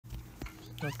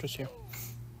Nope, just you.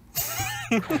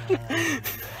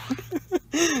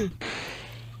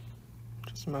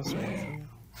 Just messing with you.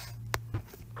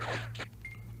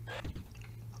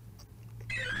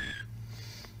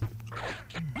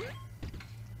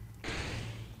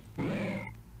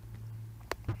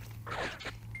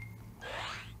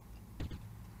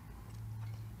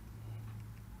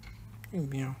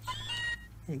 Meow.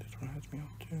 I think this one has meow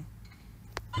too.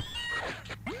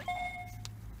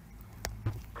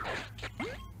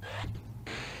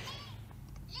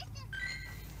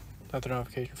 That's a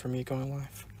notification for me going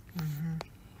live.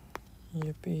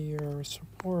 Yippee, you're a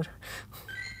supporter.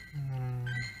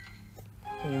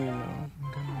 What do you mean no?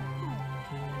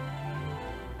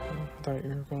 I thought you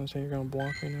were going to say you're going to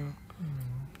block me now.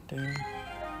 Damn.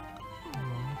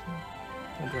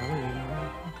 I'd rather you know.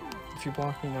 If you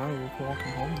block me now, you're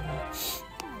walking home now.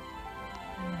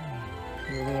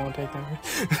 You really want to take that risk?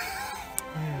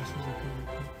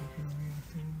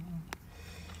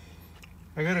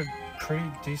 I got a pretty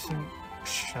decent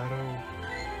Shadow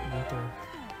Leaper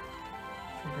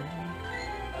for Great.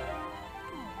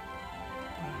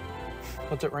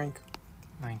 What's it rank?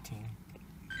 19.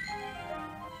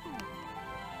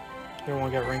 You don't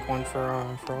want to get rank 1 for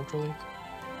Ultra League?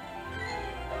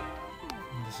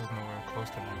 This is nowhere close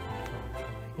to rank 1 for Ultra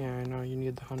League. Yeah, I know, you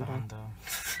need the The Hundo. Hundo.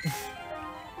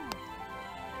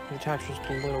 The attack's just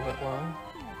a little bit low.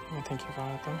 I think you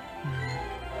got it though.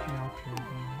 Yeah, I'll pure again.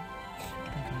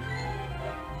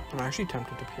 I'm actually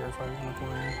tempted to pure if I was gonna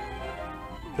play.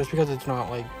 Just because it's not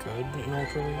like good in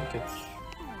Ultra League, it's...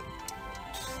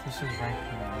 This is rank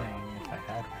 9 if I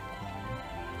had rank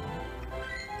 1.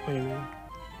 What do you mean?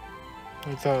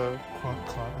 Like the...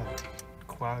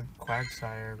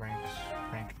 Quagsire ranks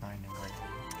rank 9 in Great League.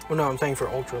 Well, no, I'm saying for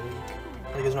Ultra League.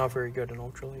 Like, it's not very good in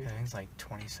Ultra League. I think it's like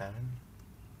 27.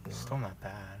 It's still not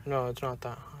bad. No, it's not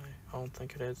that high. I don't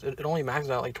think it is. It only maxes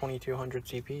out like 2200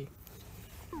 CP.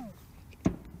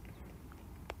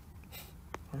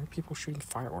 Why are people shooting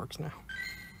fireworks now?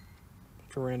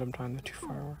 At a random time, they do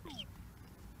fireworks.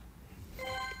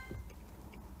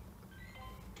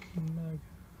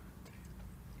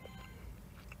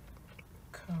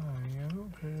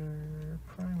 Kyogre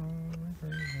Primal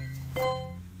Reversion.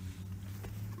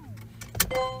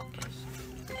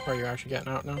 Are you actually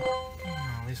getting out now?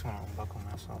 At least want to unbuckle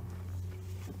myself.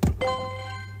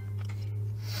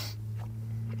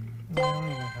 I don't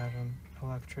even have an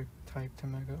electric type to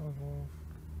Mega Evolve.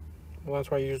 Well,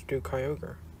 that's why you just do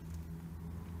Kyogre.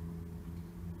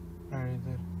 I already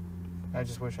did. I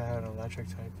just wish I had an electric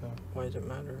type though. Why does it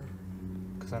matter?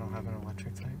 Because I don't have an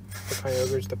electric type. The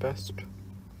Kyogre's the best.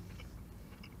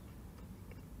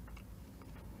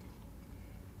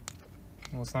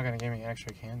 Well, it's not going to give me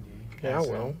extra candy. Yeah, it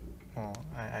will. Well,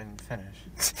 I didn't finish.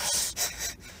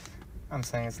 I'm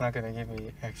saying it's not going to give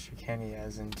me extra candy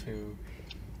as into,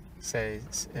 say,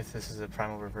 if this is a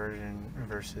Primal Reversion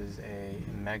versus a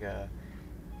Mega,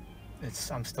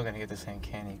 I'm still going to get the same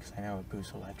candy because I know it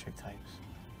boosts electric types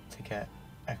to get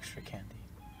extra candy.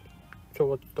 So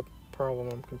what's the problem?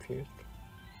 I'm confused.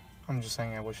 I'm just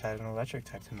saying I wish I had an electric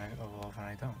type to Mega Evolve and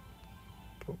I don't.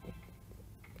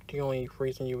 The only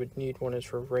reason you would need one is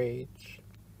for raids.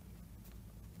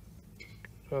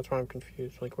 So that's why I'm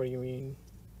confused. Like, what do you mean?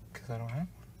 Because I don't have one.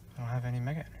 I don't have any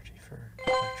Mega Energy for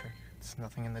electric. It's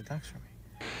nothing in the decks for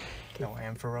me. No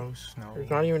Ampharos, no... There's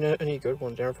not even any good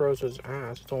ones. Ampharos is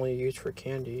ass. It's only used for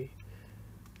candy.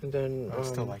 And then, I'd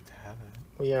still like to have it.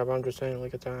 Well, yeah, but I'm just saying,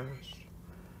 like, it's ass.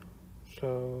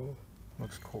 So...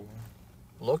 Looks cool.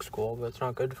 Looks cool, but it's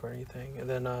not good for anything. And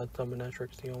then,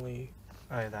 Dominatrix, the only...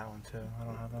 Oh, yeah, that one, too. I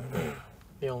don't have that one.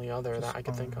 The only other that I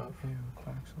can think of. Ew,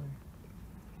 actually.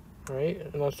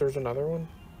 Right? Unless there's another one.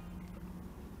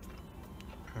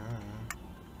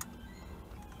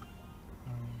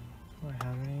 Do I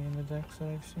have any in the decks that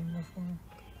I've seen before?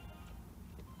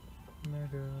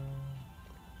 Mega...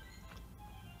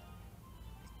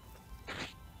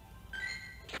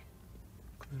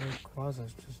 Because their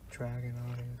Quasa's just dragging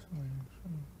obviously. So.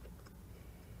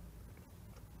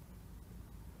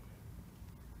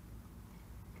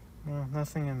 Well,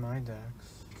 nothing in my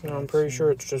decks. No, I'm pretty sure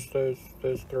it's just those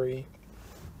three.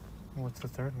 What's the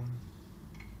third one?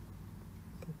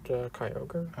 The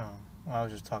Kyogre. Oh, well, I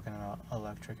was just talking about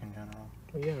electric in general.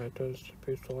 Well, yeah, it does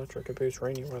boost electric. It boosts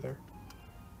rainy weather.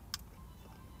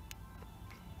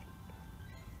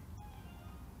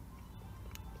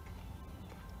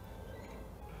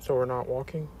 So we're not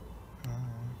walking?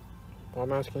 Well,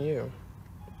 I'm asking you.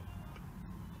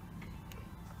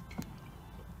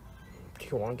 Do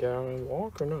you want to get out and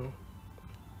walk or no?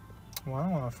 Well, I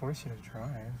don't want to force you to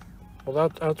drive. Well,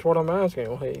 that's what I'm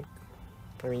asking. Like,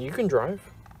 I mean, you can drive.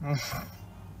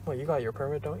 Well, you got your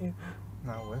permit, don't you?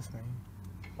 Not with me.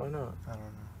 Why not? I don't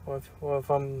know. What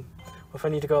if I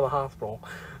need to go to the hospital?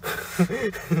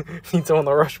 Need someone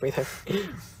to rush me there.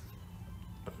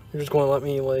 You're just going to let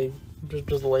me, like,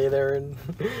 just lay there and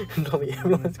until the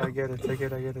ambulance If I get a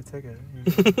ticket, I get a ticket.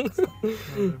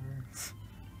 Whatever.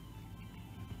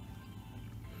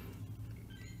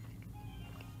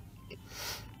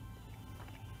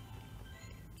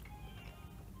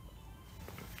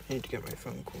 I need to get my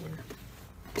phone cooler.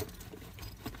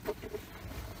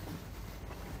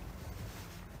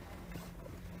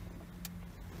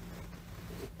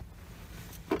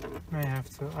 I have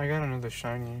to. I got another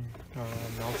shiny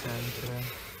Melton today.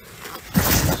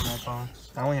 In my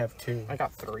box. I only have 2. I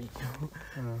got 3.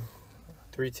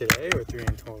 3 today or 3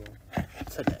 in total?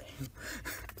 Today. You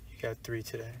got 3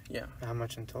 today? Yeah. How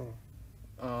much in total?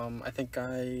 I think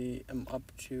I am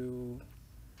up to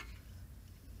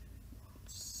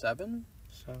 7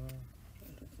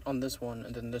 on this one,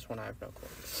 and then this one I have no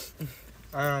clue.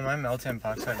 I don't know, my Melton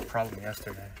box had a problem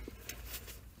yesterday.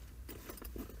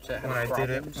 So When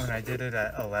I did it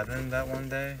at 11 that one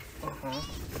day.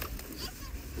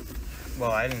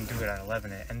 Well, I didn't do it at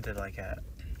 11. It ended like at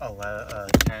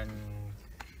 10.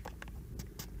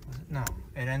 No,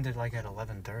 it ended like at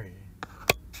 11:30.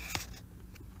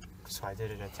 So I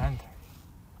did it at 10:30.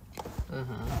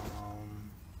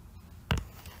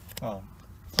 Well,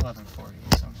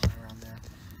 11:40, somewhere around there.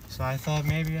 So I thought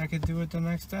maybe I could do it the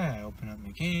next day. I open up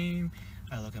my game.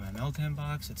 I look at my Melton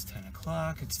box. It's 10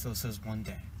 o'clock. It still says 1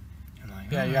 day. I'm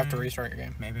like, yeah, you have to restart your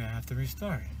game. Maybe I have to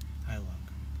restart it. I look.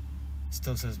 It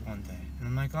still says 1 day. And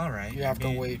I'm like, all right. You have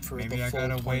to wait for the full 24. Maybe I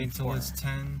gotta wait till it's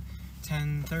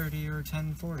 10:30 or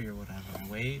 10:40 or whatever. I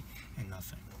wait, and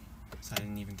nothing. So I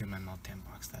didn't even do my Melton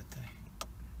box that day.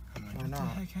 I'm like, what the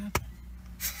heck happened?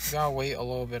 You gotta wait a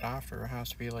little bit after. It has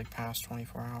to be like past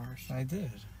 24 hours. I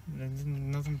did.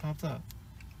 Nothing popped up.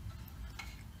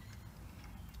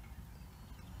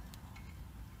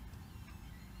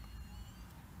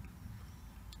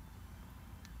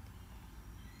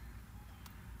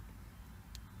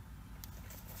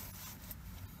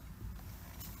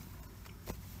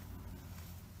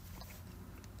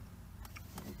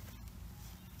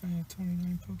 I have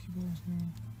 29 Pokeballs now.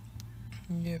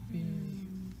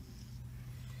 Yippee.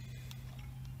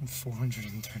 And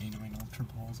 439 Ultra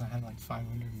Balls. I had like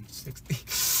 560.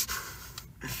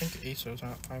 I think ASO's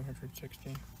at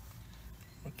 560.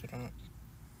 What did I?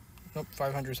 Nope,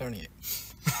 578.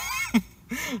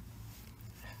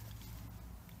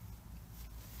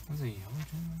 There's a yellow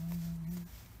gem here.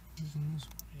 Who's in this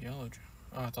one? Yellow gem.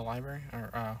 At the library?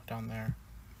 Or, down there.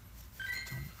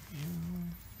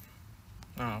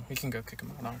 Oh, we can go kick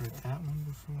him out. I've heard that one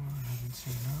before. I haven't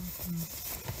seen that one.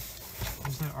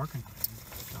 Who's that Arcanine?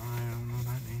 I don't know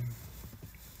that name.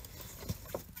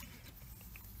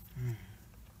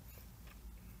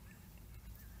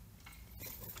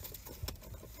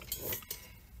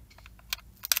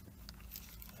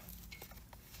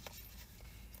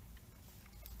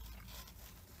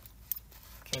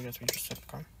 So I guess we just sit in the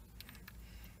car.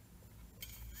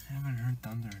 I haven't heard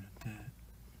thunder in a bit.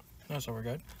 No, so we're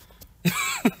good.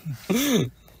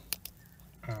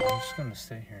 I'm just gonna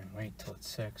stay here and wait till it's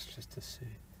 6 just to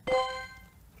see.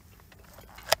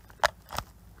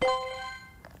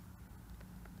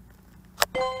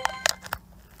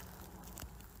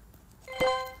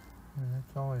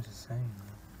 That's always the same.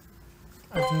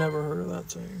 I've never heard of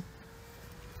that saying.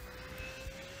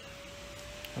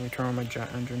 Let me turn on my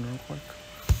jet engine real quick.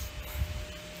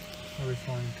 Where are we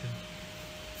flying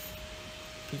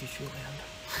to? Pikachu land.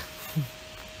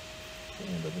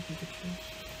 Land of the Pikachu.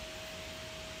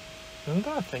 Isn't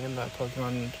that a thing in that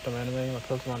Pokemon anime, like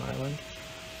Pokemon Island?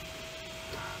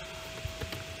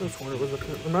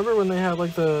 Remember when they had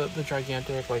like the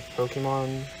gigantic like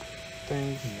Pokemon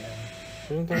thing? Yeah.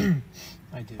 Isn't that?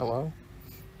 I do. Hello?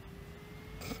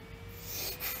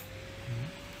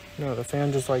 No, the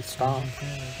fan just like stopped.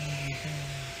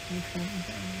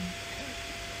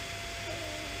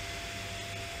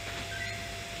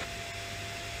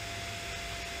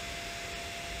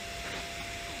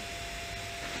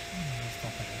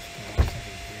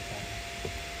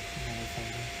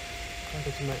 I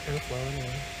get to my airflow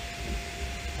anyway.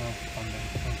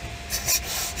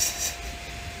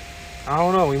 I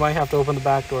don't know. We might have to open the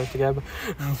back doors together.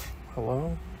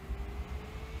 Hello?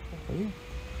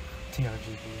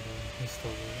 TRGB, he's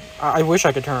still there. I wish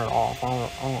I could turn it off. I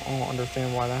don't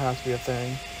understand why that has to be a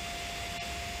thing.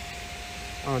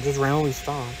 Oh, it just randomly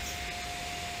stops.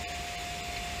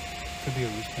 Could be a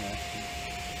root connection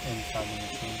inside the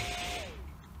machine.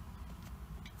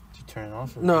 Did you turn it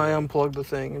off? No, I unplugged the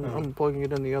thing and I'm plugging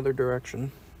it in the other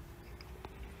direction.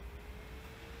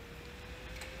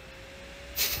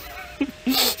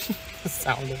 The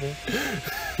sound of it.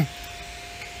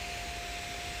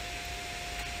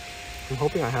 I'm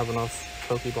hoping I have enough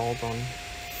Pokeballs on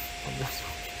this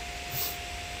one.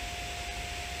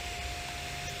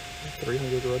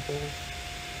 300 Red Balls.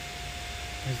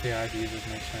 Here's the IVs with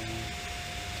my shiny.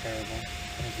 Terrible,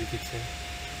 as you could say.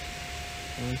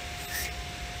 At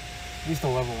least the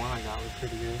level 1 I got was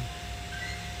pretty good.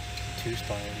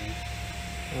 2-star, I think.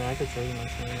 Yeah, I could show you my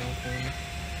shiny thing.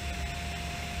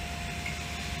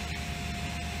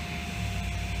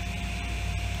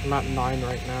 I'm at 9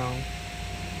 right now.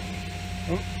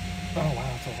 Oh wow,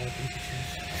 that's a lot of Pikachus.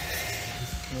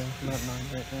 Yeah, I'm at 9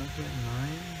 right now. 9?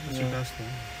 What's your best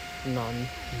one? None.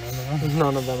 None of them?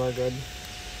 None of them are good.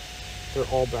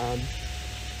 They're all bad.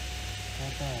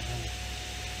 Not bad, huh?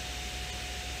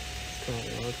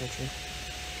 Currently low attention.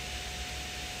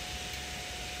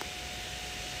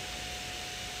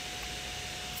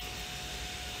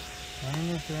 I don't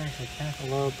know if they're actually catching.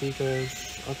 Hello, Pika's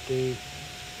update.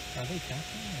 Are they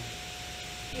catching?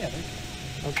 Yeah, they're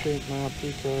catching. Update map,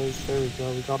 Pika's. There we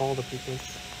go. We got all the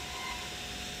Pika's.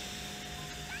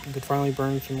 We could finally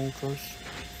burn some ultras.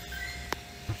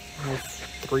 Almost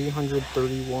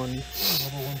 331.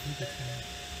 Level 1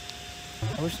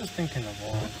 Pikachu. I was just thinking of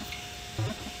all.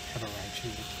 Have a Raichu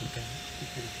with Pika.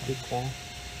 Big claw.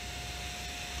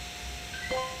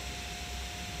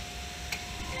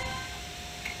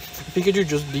 Pikachu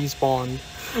just despawned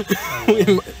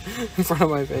in front of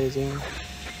my face, yeah.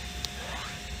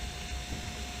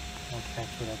 I'll catch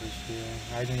whatever's here.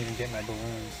 I didn't even get my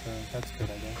balloons, so that's good,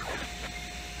 I guess.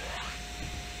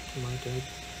 Am I dead?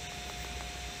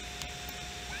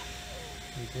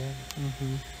 You did?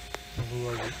 Mm-hmm. So who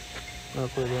was it? No,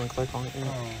 clear didn't click on it yet.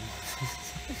 Oh.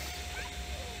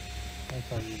 I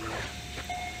thought you did.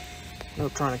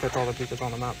 Nope, trying to catch all the Pikas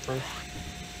on the map first.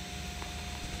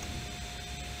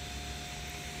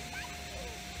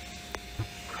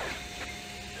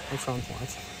 My phone's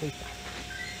live.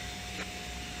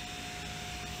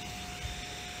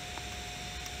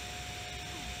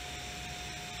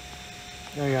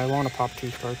 Oh yeah, I want to pop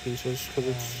 2-star pieces because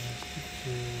it's.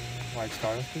 White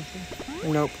Star pieces?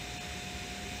 Nope.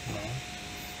 No.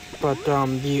 But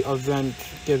the event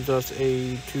gives us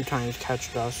a 2x catch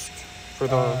dust for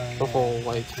the yeah, whole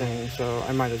like thing, so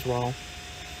I might as well.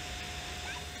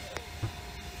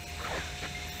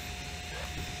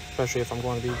 Especially if I'm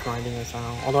going to be grinding this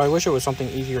out. Although I wish it was something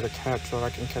easier to catch so that I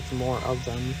can catch more of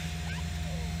them.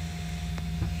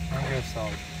 I guess so.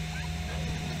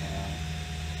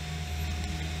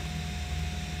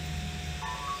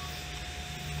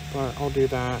 But I'll do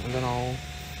that and then I'll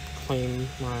claim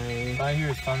my... If I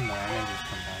hear thunder, I may just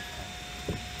come back.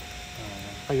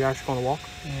 Are you actually going to walk?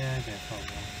 Yeah, I guess I'll go.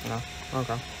 No.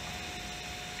 Okay.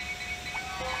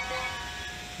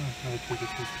 Another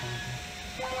Pikachu's coming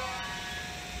here.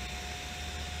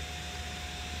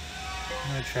 I'm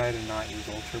gonna try to not use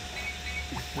Ultra.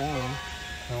 Yeah.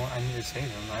 No, I need to save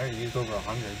them. I already used over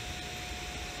 100.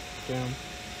 Damn.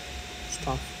 It's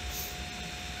tough.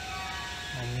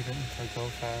 I need it to go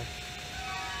fast.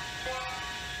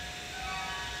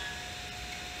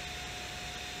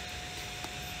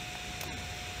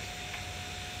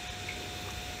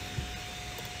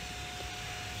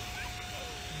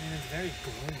 Man, it's very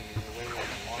gloomy the way we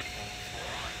walk on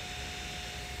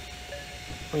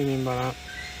What do you mean by that?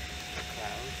 the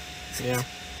clouds. Yeah.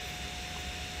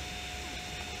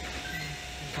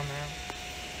 Coming out.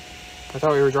 I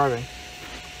thought we were driving.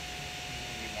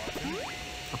 You want to?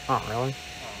 Not really.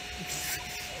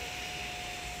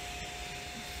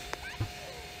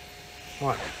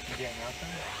 What? You getting out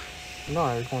there? No,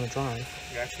 I just want to drive.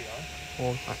 You actually are?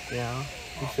 Well, yeah.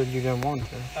 You said you didn't want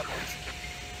to. Wow,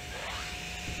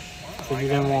 So you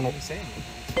didn't want to...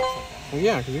 Well,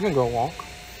 yeah, because you can go walk.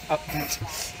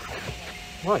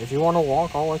 What? If you want to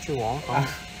walk, I'll let you walk.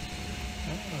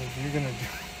 If you're gonna do...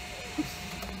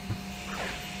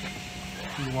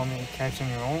 You want me to catch in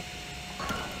your own?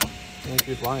 If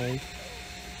you'd like.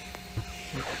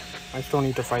 I still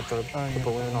need to fight the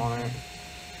balloon on it.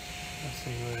 Let's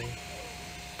see who it is.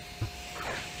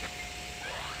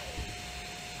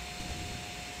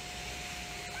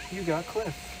 You got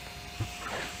Cliff.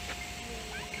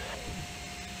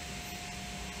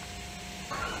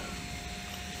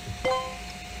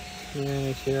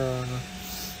 Yeah, here.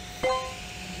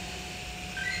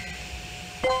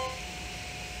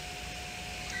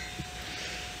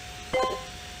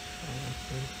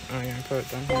 Oh yeah, I put it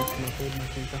down here. It's my food, my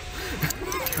pizza.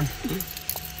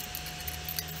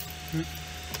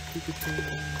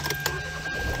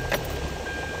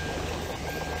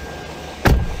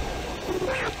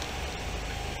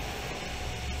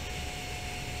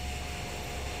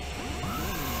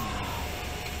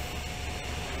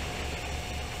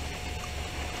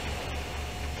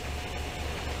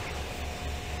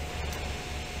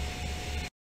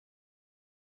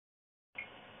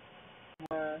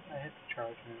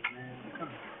 charging, man. Come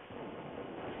on.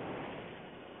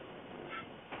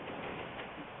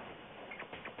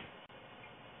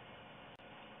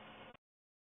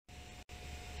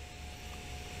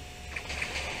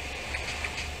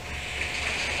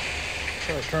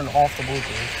 Should turn off the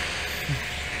Bluetooth.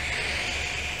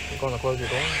 You're going to close your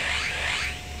door?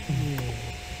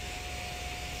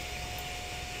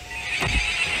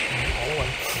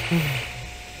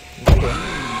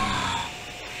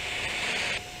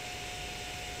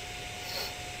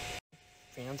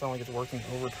 Fan sound like it's working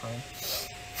overtime.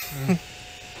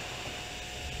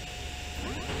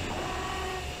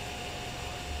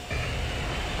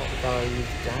 Oh, we gotta use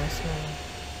gas now.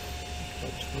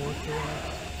 Like smooth here.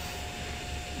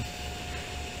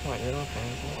 What, you're not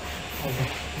paying for it?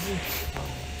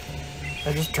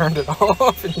 I just turned it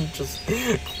off and you just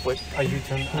clicked. Oh, you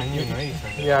turned I knew you turned it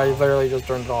off. Yeah, you literally just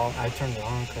turned it off. I turned it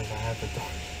on because I had the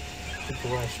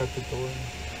door. I shut the door.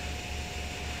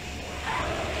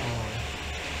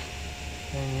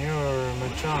 And your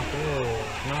Machop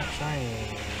is not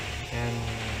shiny. And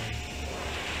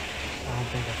I don't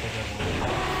think I figured it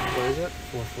out. What is it?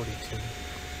 442.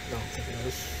 No, I think it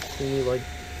is. You need like...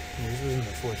 Yours was in the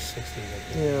 460s, I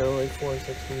think. Yeah, like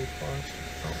 460 plus,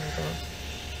 something like that.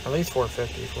 At least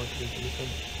 450 for it to be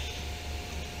decent.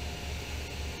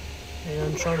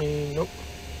 And shiny, nope.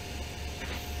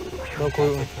 No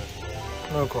clue.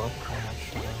 No clue. I'm not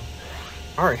sure.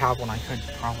 I already have one I could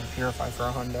probably purify for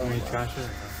a Hundo. Will you trash it or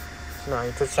no? No,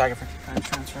 you just tag it for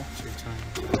transfer. 2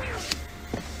 times.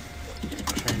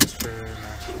 Transfer,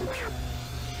 master.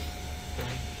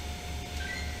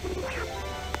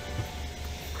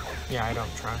 Yeah, I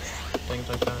don't trash things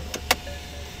like that.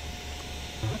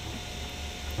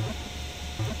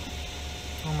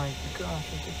 Oh my gosh,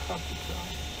 it's a copycat.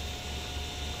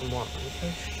 Come on,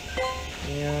 fish.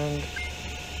 And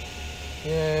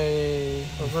yay!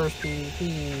 Reverse PvP.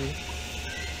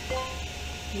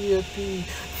 Yippee!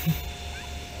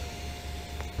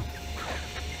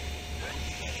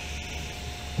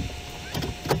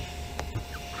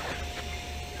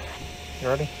 You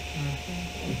ready?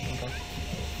 Mm-hmm. Okay.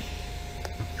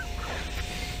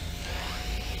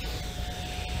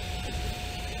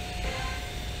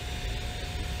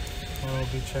 I'll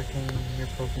be checking your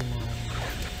Pokemon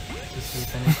to see if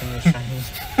anything is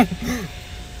shiny.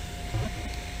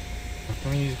 Can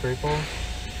we use Great Balls?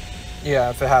 Yeah,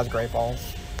 if it has great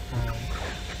balls.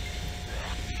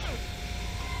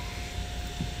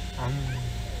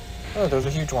 Oh, there's a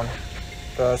huge one.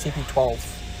 The CP12.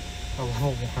 A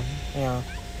level 1? Yeah.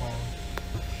 Wow.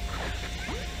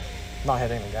 Not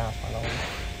hitting the gas, by the way.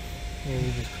 Yeah,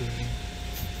 you just cruising.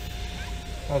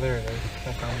 Oh, there it is.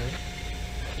 I found it.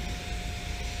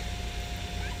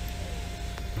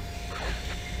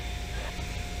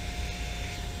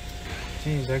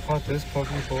 Jeez, I caught this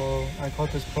Pokeball. I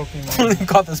caught this Pokemon. You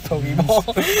caught this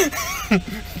Pokeball? You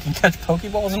can catch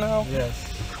Pokeballs now?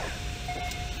 Yes.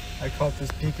 I caught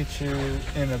this Pikachu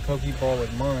in a Pokeball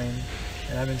with mine,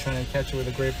 and I've been trying to catch it with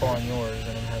a Great Ball in yours,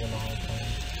 and I'm having a hard time.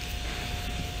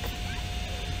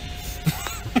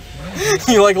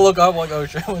 You like look up like, oh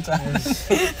shit, what's happening?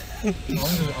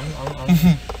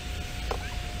 I'm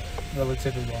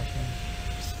relatively watching.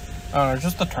 I don't know,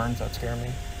 just the turns that scare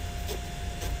me.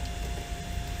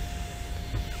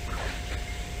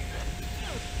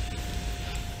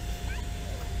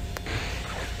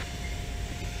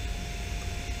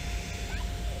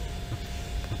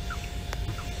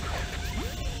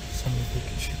 So many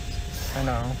Pikachu. I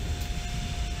know.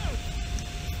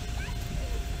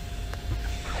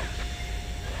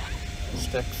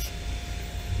 Sticks.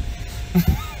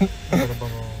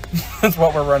 That's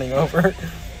what we're running over.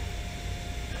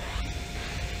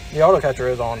 The auto catcher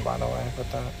is on, by the way,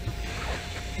 with that.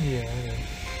 Yeah, it is.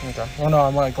 Okay. Well, no,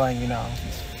 I'm like letting you know.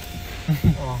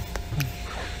 Oh.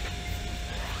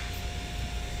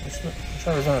 I'm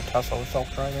sure there's a Tesla with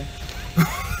self-driving.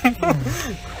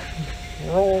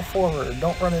 Roll forward.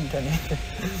 Don't run into anything.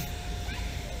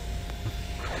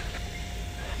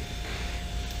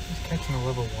 He's catching a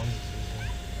level 1 this season.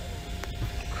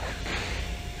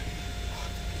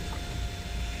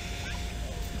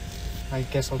 I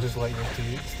guess I'll just let yours do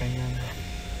its thing then.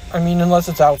 I mean, unless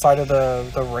it's outside of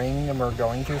the ring and we're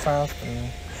going too fast, then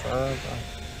sure. But...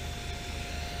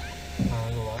 Oh,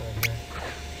 there's a lot right here.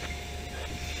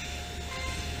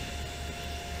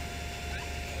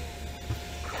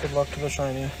 Good luck to the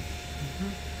shiny.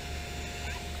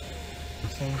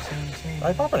 Same. Did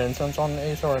I pop an incense on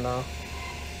Ace or no?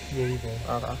 Yeah, you did.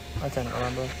 Okay. I can't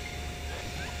remember.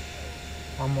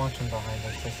 I'm watching behind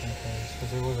us just in case,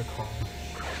 because there was a car.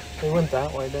 They went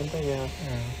that way, didn't they? Yeah.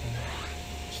 Yeah, okay.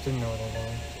 Just didn't know where they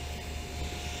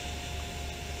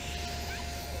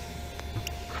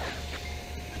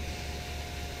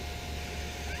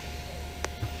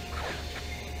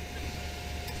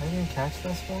you gonna catch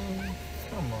this one?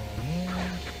 Come on,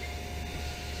 man.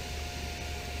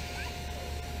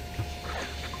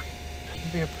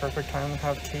 It'd be a perfect time to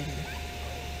have Katie.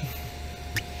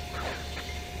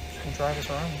 She can drive us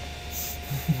around.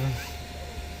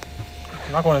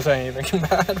 I'm not going to say anything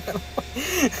bad.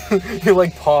 You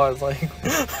like pause, like,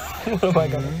 what am I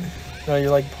gonna? No, you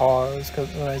like pause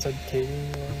because when I said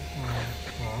Katie.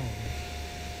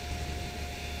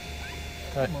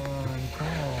 Come on,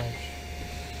 catch.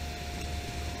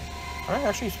 Can I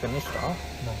actually spin this stuff?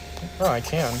 No. Oh, I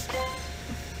can.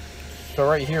 So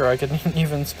right here, I could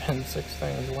even spin 6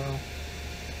 things. Wow.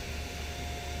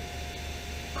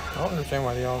 I don't understand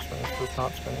why the auto spin is just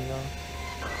not spinning though.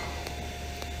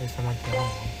 At least I'm like the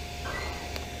one.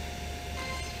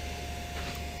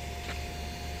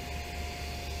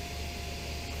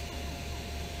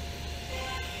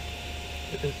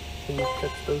 Can you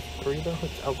catch those 3 though?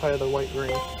 It's outside of the white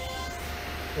ring.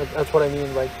 That's what I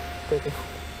mean by taking.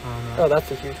 Oh,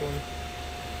 that's a huge one.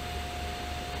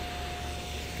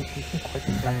 You can quick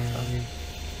catch them.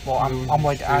 Well, I'm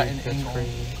like at an angle.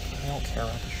 I don't care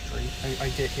about the street. I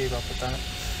gave up with that.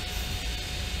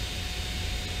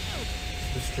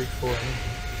 The streak 4.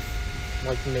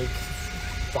 Like make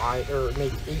 5 or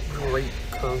make 8 great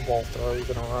curveball throws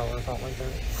in a row or something like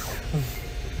that.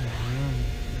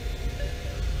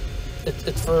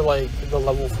 It's for like the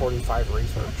level 45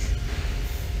 research.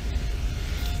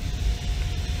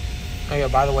 Oh yeah,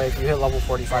 by the way, if you hit level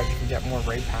 45, you can get more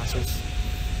raid passes.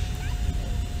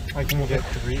 I can get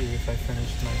 3 if I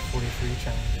finish my 43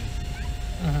 challenges.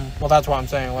 Well, that's what I'm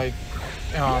saying. Like,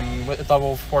 with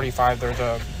level 45, there's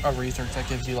a research that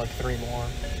gives you like 3 more.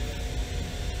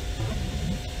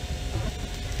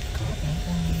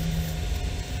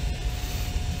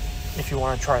 If you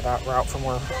want to try that route for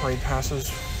more raid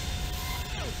passes.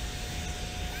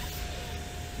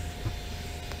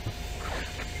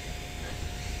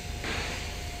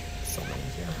 So many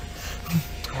here.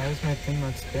 Why is my thing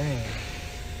not spinning?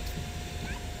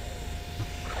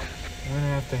 I'm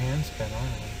gonna have to hand spin,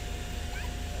 aren't I?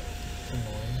 It's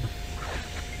annoying.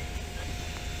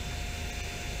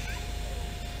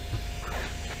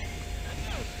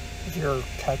 Is your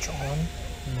catch on?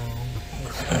 No,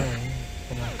 it's spinning,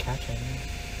 but not catching.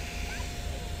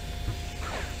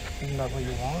 Isn't that what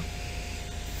you want?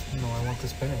 No, I want the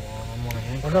spinning one. I want a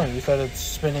hand. Oh no, you said it's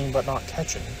spinning but not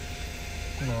catching.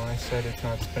 No, I said it's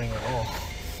not spinning at all.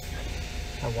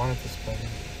 I want it to spin.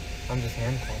 I'm just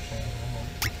hand catching.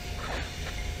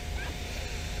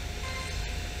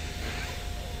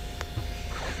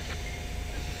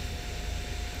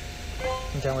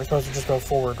 Okay, we're supposed to just go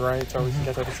forward, right? So we can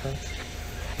get to the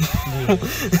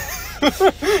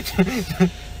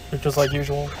church. Just like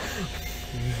usual.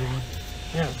 Usually.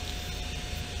 Yeah.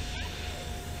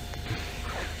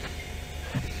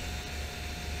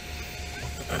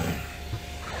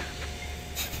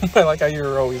 I like how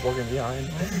you're always looking behind.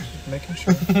 Just making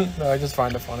sure. No, I just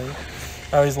find it funny.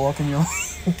 I always look and you're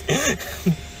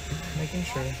Making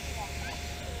sure.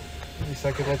 At least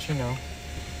I could let you know.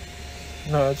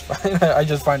 No, it's fine. I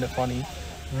just find it funny.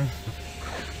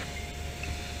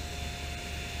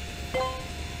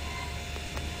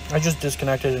 I just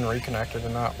disconnected and reconnected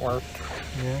and that worked.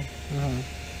 Yeah. I don't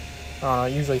know,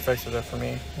 it usually fixes it for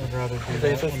me. I'd rather do Is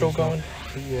that. it still going?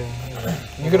 Yeah.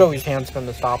 You could always hand spin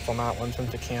the stops on that one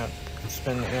since it can't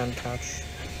spin and catch.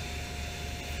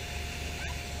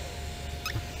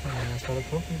 I got a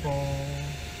Pokeball.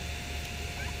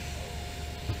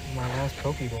 My last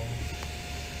Pokeball.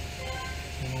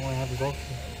 I don't know why I have the gold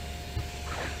for.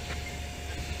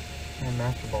 And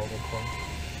Master Ball, of course.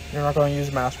 You're not going to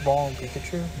use Master Ball and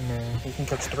Pikachu? No. You can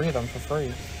catch 3 of them for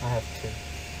free. I have 2.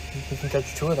 You can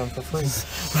catch 2 of them for free.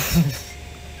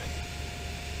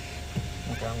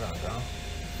 Okay, I'm gonna go.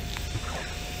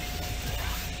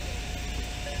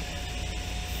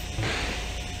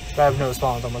 I have no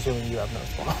spawns. I'm assuming you have no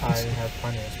spawns. I have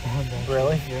plenty of spawns. Actually.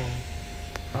 Really? Yeah.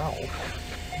 How?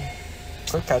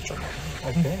 Quick catch them.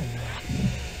 I can.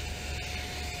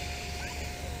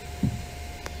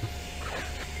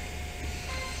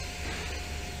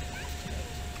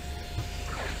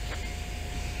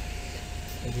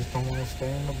 I just don't want to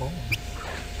stay in the ball.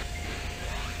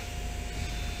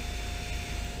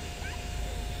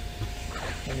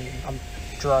 I mean, I'm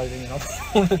driving and I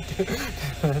want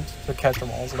to catch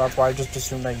them all, so that's why I just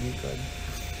assumed that you could.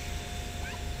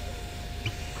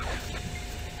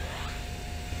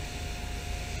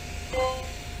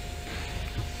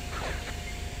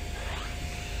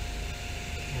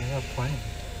 I got plenty.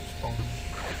 Spawns.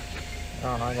 I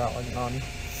don't know, I got like none.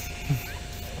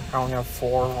 I only have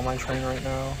 4 on my train right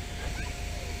now.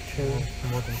 2.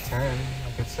 More than 10,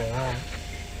 I could say that.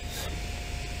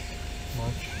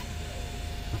 much.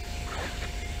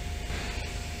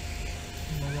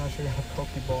 Oh my gosh, I got a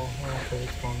Pokeball. Oh, okay,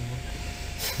 it's fun.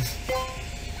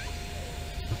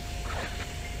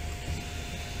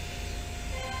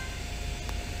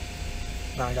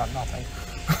 Now I got nothing.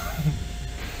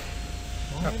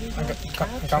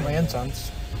 I got my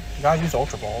incense. You gotta use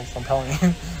Ultra Balls, I'm telling you.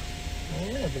 Oh,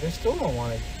 yeah, but I still don't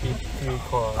want to keep 3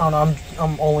 cards. I don't know,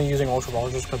 I'm only using Ultra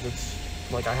Balls just because it's,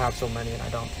 like, I have so many and I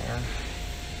don't care.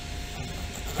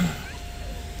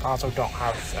 I also don't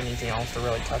have anything else to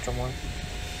really catch them with.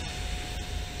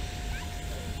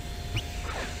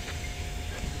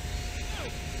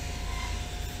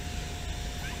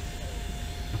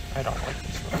 I don't like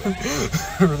this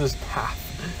road. This path.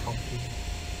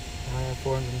 I have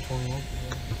 421.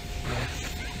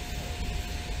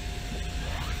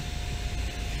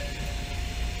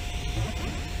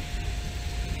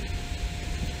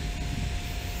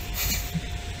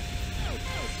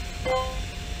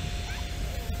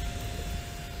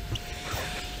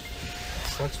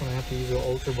 Sucks when I have to use an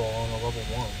Ultra Ball on a level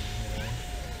 1, you know?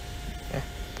 Yeah.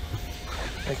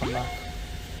 They come back.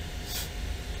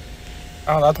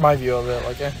 Oh, that's my view of it.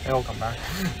 Like, it'll come back.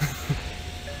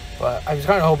 But I was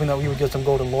kind of hoping that we would get some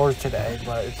golden lures today,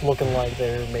 but it's looking like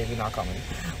they're maybe not coming.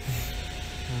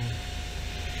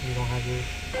 You don't have yours?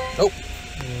 Nope.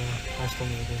 Yeah, I still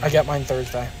need to do I get mine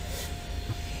Thursday.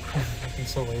 I'm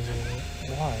so lazy with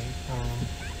it. Why?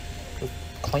 Just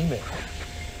claim it.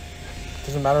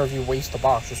 Doesn't matter if you waste the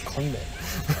box, just claim it.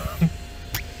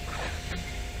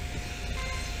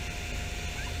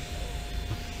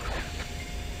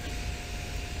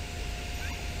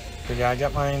 But yeah, I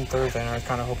get mine Thursday, and I was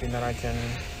kind of hoping that I can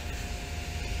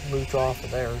mooch off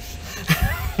of theirs.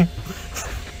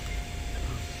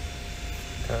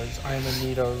 Because I am in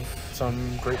need of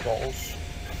some great balls.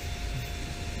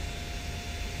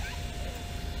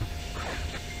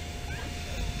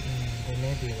 They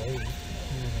may be late.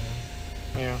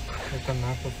 Yeah. They've done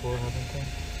that before, haven't they?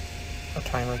 A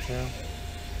time or two.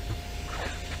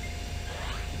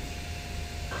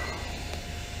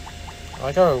 I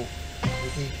like how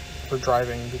we're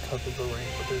driving because of the rain,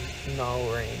 but there's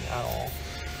no rain at all.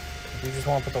 You just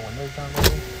want to put the windows down,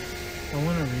 maybe? I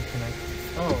want to reconnect.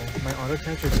 Oh, my auto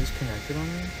catcher disconnected on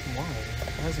me? Why?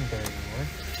 It hasn't been anywhere.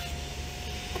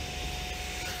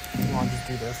 You want to just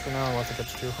do this for now, unless it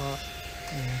gets too hot?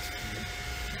 Yes.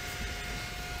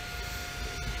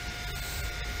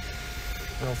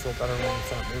 It'll feel better when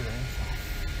it's not moving.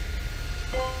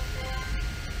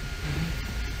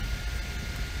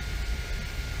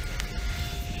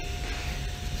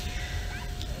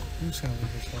 I'm just gonna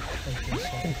leave this up like this.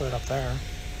 You can put it up there.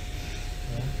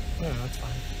 Yeah. Yeah, that's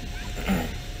fine.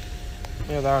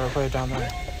 Yeah, that, or put it down there.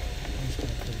 I'm just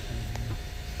gonna put it down here.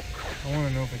 I want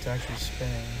to know if it's actually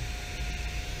spinning.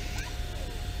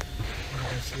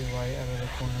 I see light out of the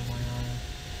corner of my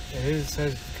eye. It is, it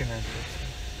says connected.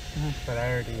 But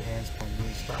I already handspun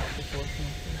these stops before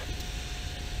connected.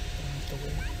 I have to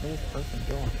wait. What is this person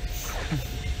doing?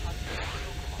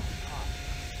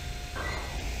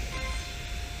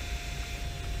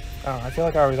 I don't know, I feel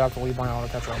like I always have to leave my auto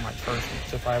catcher on my person.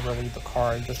 If I ever leave the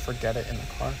car, I just forget it in the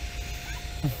car.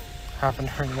 Happened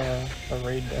during the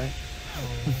raid day.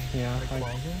 Oh, Yeah. Like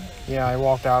I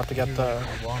walked out to get you the...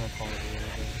 want to call it a raid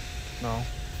day. No.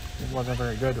 It wasn't a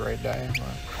very good raid day.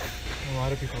 But a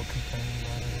lot of people complain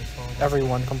about it. I saw that.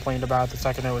 everyone complained about it the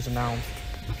second it was announced.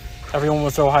 Everyone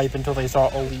was so hyped until they saw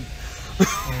Elite. You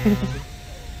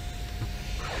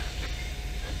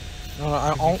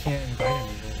can't invite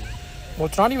anybody. Well,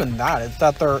 it's not even that. It's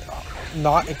that they're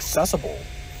not accessible.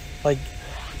 Like,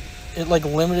 it like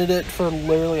limited it for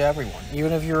literally everyone.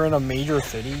 Even if you're in a major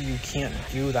city, you can't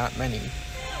do that many.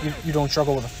 You don't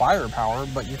struggle with firepower,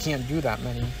 but you can't do that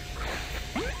many.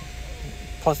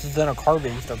 Plus, it's then a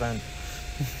car-based event.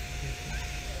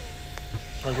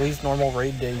 At least normal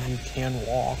raid days, you can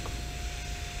walk.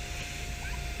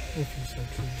 If you so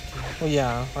choose to. Well,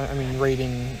 yeah. I mean,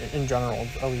 raiding in general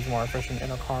is at least more efficient in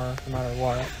a car, no matter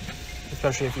what.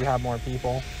 Especially if you have more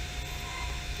people.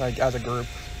 Like, as a group.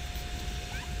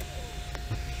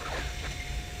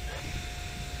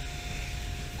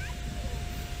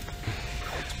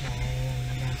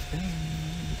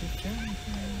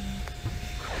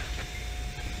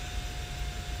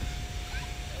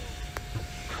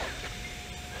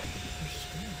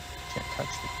 Can't touch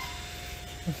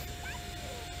these.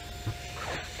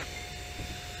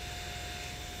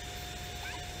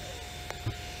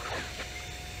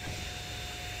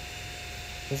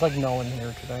 There's like no one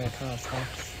here today, it kind of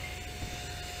sucks.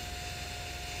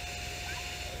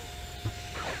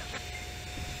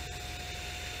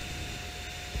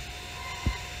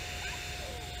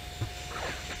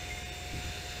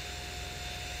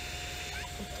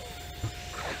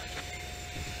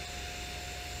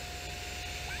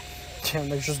 Damn,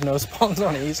 there's just no spawns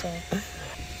on Asa.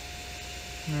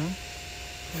 No?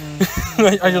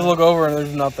 I just look over and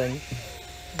there's nothing.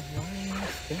 Why are you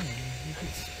spinning? You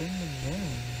could spin the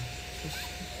game.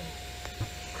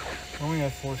 I only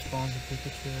have 4 spawns of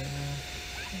Pikachu right now.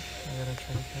 I gotta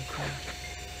try to catch them.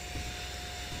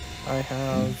 I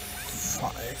have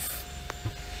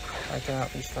 5. I can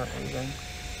at least start moving.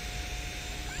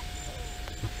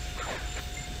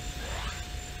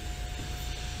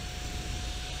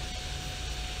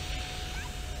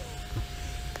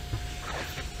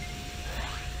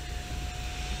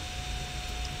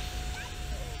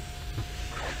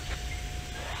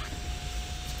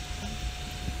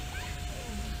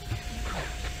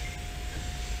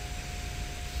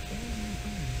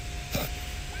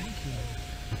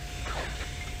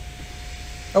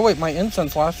 Oh wait, my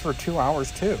incense lasts for 2 hours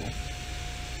too.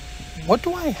 What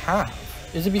do I have?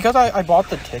 Is it because I bought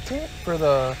the ticket for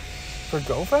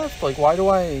GoFest? Like, why do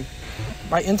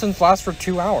my incense lasts for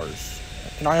 2 hours?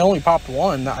 And I only popped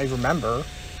 1 that I remember.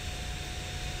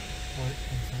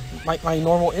 What? My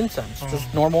normal incense,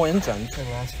 just normal incense. It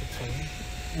lasts for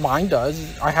 2? Mine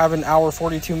does. I have an hour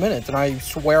 42 minutes, and I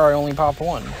swear I only popped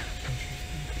 1.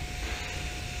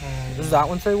 Does that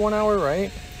one say 1 hour,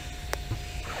 right?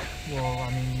 Well, I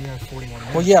mean, you have 41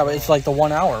 minutes. Well, yeah, but it's like the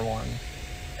 1 hour one.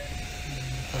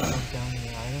 If I look down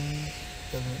the items,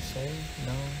 doesn't it say?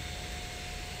 No.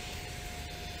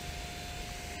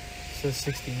 It says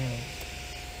 60 minutes.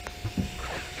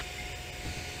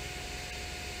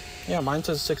 Yeah, mine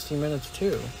says 60 minutes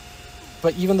too.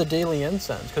 But even the daily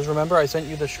incense, because remember I sent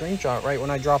you the screenshot right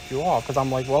when I dropped you off, because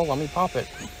I'm like, well, let me pop it.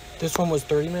 This one was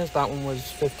 30 minutes, that one was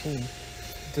 15.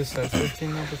 This said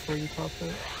 15 minutes before you popped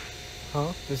it?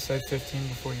 Huh? This said 15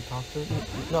 before you popped it?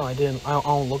 No, I didn't. I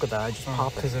don't look at that. I just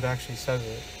pop it. Because it actually says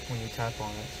it when you tap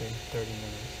on it. See, 30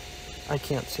 minutes. I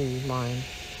can't see mine.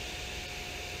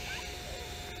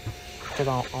 Because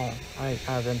I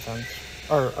have incense.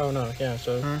 Or, oh no, yeah,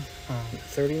 so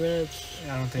 30 minutes?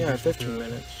 I don't think. Yeah, 15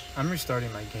 minutes. I'm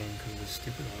restarting my game because it's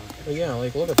stupid. But yeah,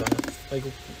 like, look at that. Like,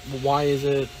 why is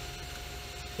it...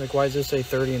 Like, why does this say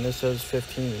 30 and this says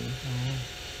 15?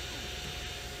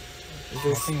 Is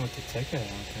there nothing with the ticket, I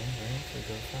don't think, right? For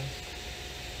GoFest?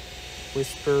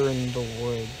 Whisper in the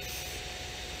Woods.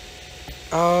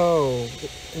 Oh,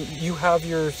 you have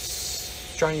your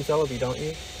shiny Celebi, don't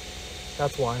you?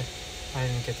 That's why. I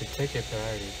didn't get the ticket, but I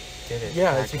already did it.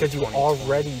 Yeah, it's because you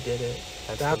already did it.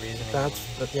 That's the reason.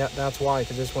 That's why,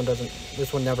 because this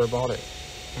one never bought it.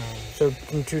 So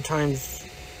 2 times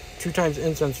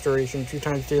incense duration, 2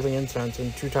 times daily incense,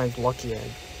 and 2 times lucky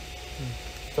egg.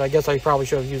 So I guess I probably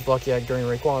should have used lucky egg during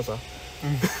Rayquaza.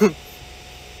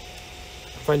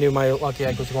 If I knew my lucky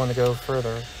egg was going to go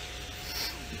further.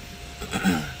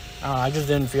 I just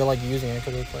didn't feel like using it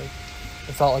because it's like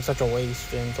it felt like such a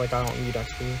waste, and it's like I don't need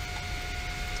XP.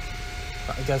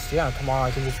 But I guess yeah, tomorrow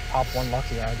I can just pop 1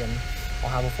 lucky egg and I'll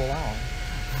have a full hour.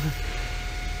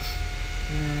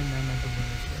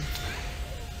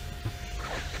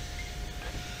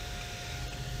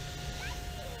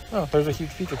 Oh, there's a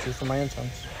huge Pikachu for my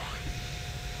incense.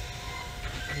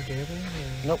 You did it?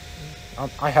 Nope.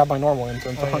 I have my normal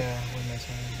incense on. Yeah, when that's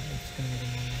on, it's gonna be the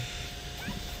normal.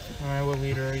 Alright, what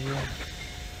leader are you?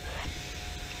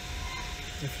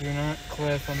 If you're not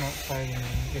Cliff, I'm not fighting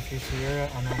you. If you're Sierra,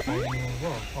 I'm not fighting you as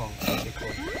well. Oh, okay,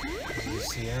 cool.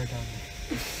 There's Sierra down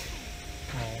there.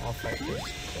 Alright, I'll fight this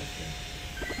Cliff.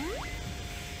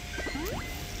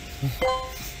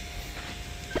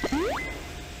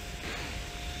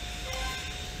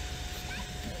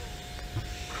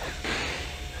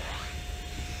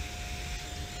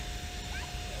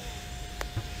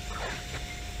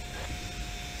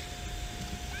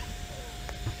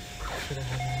 Should have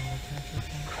had my little catcher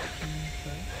thing,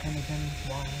 but and again,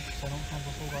 why? Because I don't have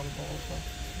a whole lot of balls left.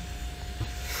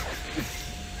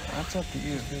 That's up to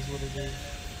you. It is what it is.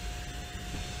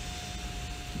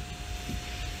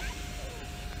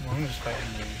 Well, I'm just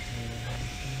fighting you.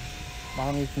 I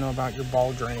don't need to know about your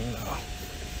ball draining though.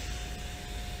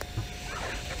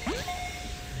 My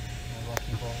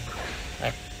lucky ball.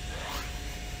 Hey.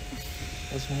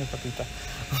 Es mi papita.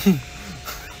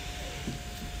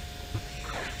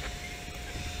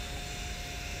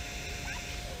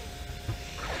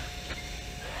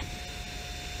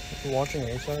 You watching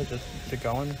Asa? Just to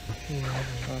going? Yeah.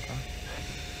 Okay.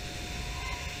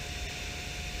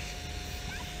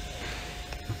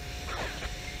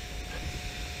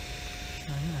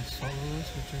 I'm gonna solo this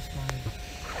with just my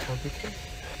Pikachu.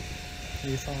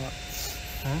 You thought.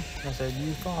 Huh? I said you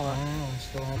I thought. don't know, I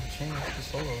still have a chance to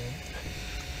solo it.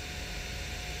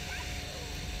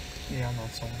 Yeah, I'm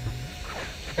not sold on it.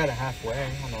 I got it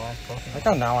halfway on the last Pokemon. Like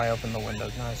how now I open the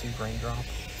windows, now I see raindrop.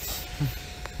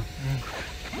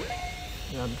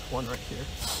 Yeah, there's one right here.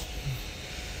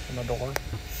 On the door.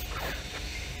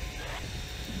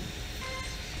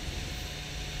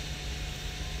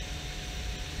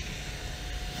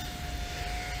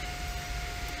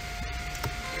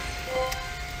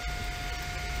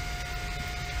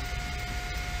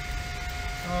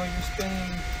 Oh, you're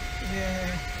spinning.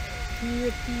 Yeah.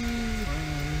 Yippee.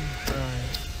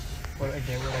 Alright. What I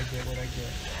get.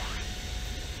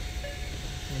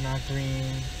 You're not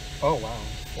green. Oh, wow.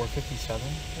 457?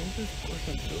 What is this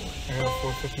person doing? I got a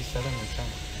 457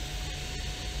 return.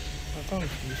 I thought it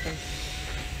was decent.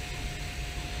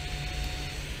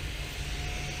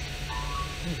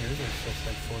 Yours is just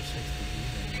like 460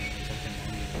 even. It's like a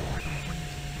 90.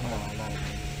 No, not a 90. I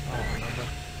don't remember.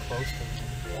 Close to it.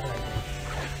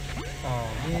 Oh,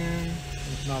 man.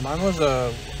 No, mine was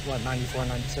what, 94,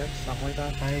 96, something like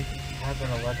that. I have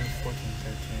an 11, 14,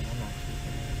 13. I'm not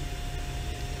keeping it.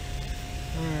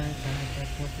 Alright,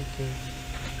 that's what we do.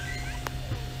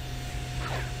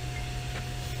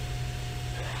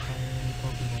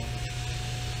 Pokemon.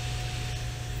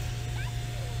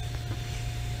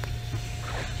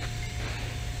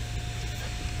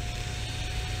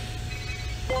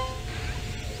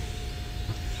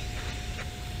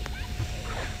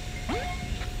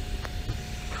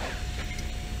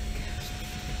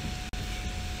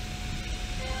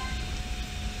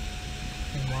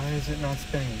 Why is it not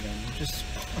spinning again? You just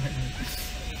spun.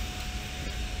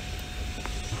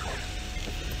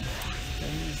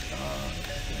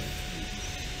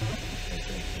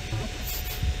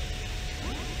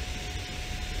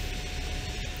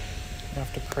 You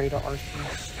have to pray to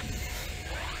Arceus.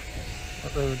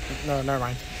 No, never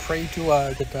mind. Pray to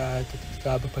the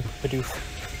Bidoof.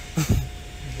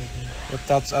 If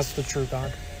that's the true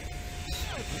god.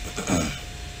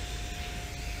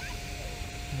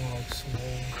 More like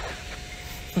swole.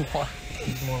 What?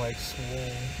 He's more like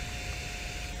swole.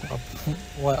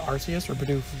 What, Arceus or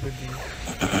Bidoof?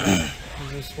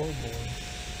 He's a swole boy.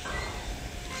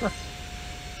 Sure.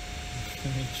 I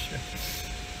mean, sure.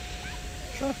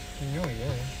 Sure. You know he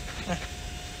is.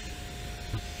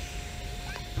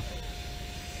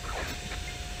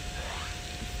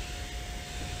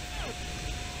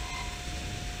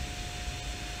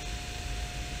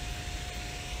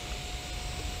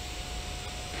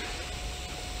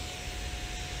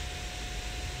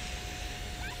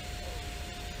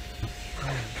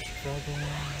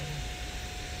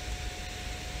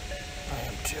 I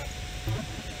am too.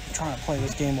 Trying to play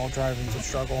this game while driving is a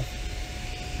struggle.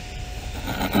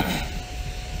 I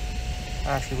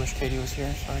actually wish Katie was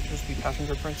here so I could just be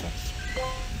passenger princess.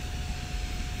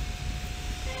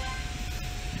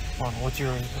 Come on, what's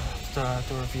your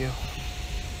the review?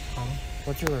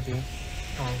 What's your review?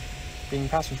 Oh, Being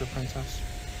passenger princess.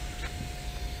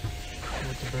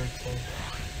 what the bird said.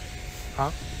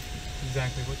 Huh?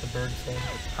 Exactly what the bird said.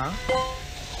 Huh?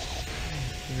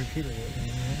 You repeated it.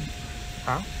 You know?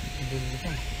 Huh? You did it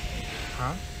again.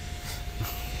 Huh?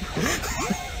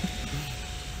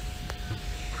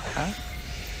 Huh?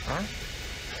 Huh?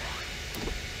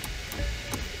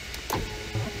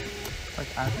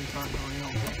 Like accents aren't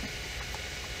real.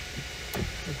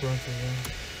 The grunts again.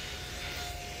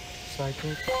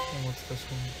 Psychic. And what's this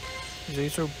one? Is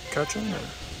Acer catching or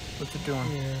what's it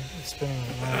doing? Yeah, it's spinning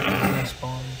right now. It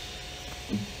spawns.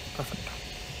 Perfect.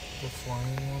 The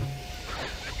flying one.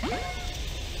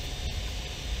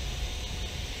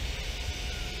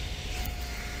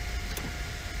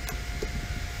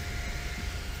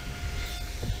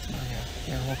 Oh yeah.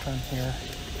 Here, we'll turn here.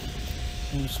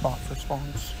 New spot for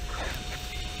spawns.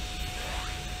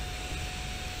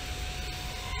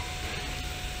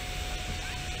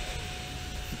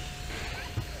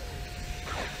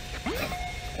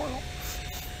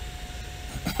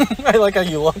 I like how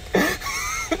you look.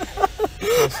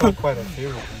 I saw quite a few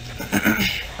of them.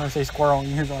 I say squirrel and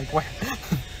you're like, where?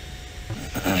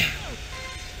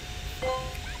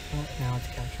 Oh, now it's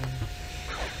catching.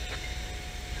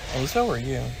 Aso or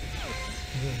you? Yeah.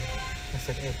 I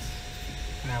said it's.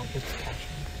 Now it's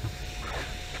catching.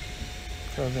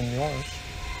 Could have been yours.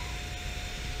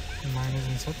 Mine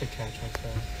isn't set to catch, I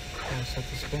said. I set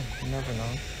to spin. You never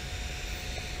know.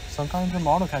 Sometimes your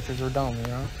model catchers are dumb, you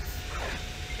know?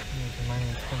 Yeah, mine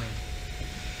ain't spinning.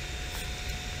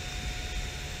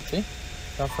 See?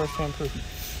 Got first-hand proof.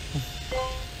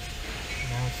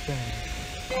 Now it's spinning.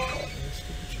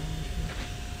 Stupid challenge.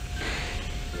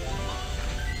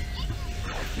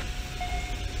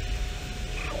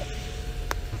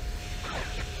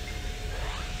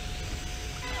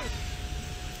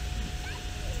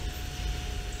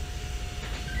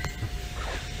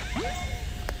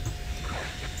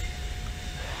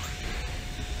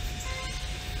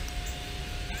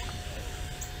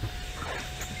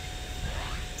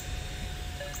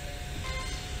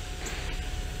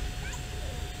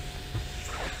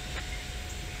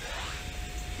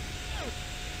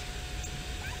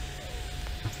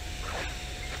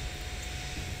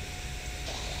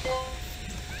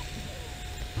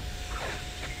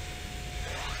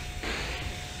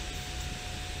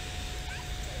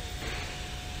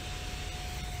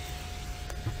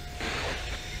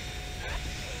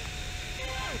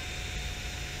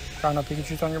 Found no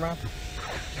Pikachus on your map?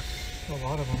 A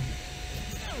lot of them.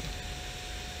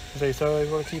 Is they so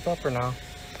able to keep up or no?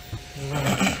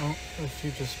 Oh, a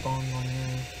few just spawned on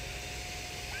here.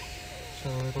 So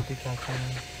it'll be catching.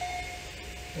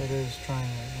 It is trying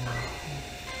right now.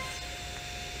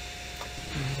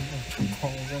 Using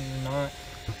balls and not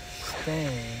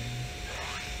staying.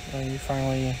 You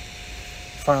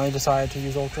finally decided to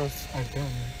use ultras? I've been.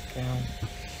 Damn.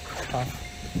 Tough.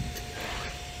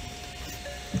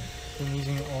 Been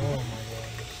using all of my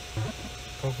balls.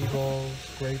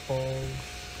 Pokeballs, Great Balls,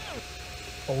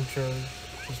 Ultras,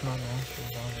 just not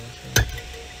Masters, obviously.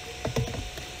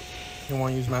 You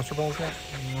want to use Master Balls yet?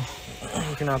 No.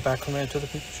 You cannot back commit to the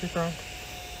Pikachu grind?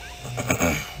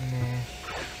 Nah.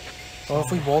 Well,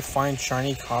 if we both find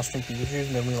shiny costume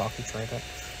Pikachus, then we lucky trade it.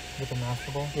 With the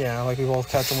Master Ball? Yeah, like we both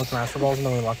catch them with Master Balls and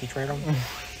then we lucky trade them.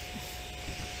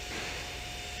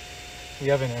 We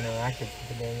haven't interacted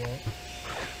for the day yet.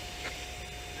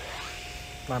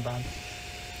 My bad.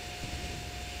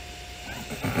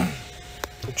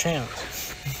 The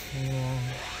chance. Yeah.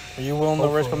 Are you willing to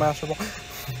risk a Master Ball?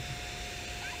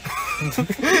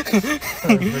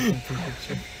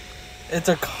 Pikachu. It's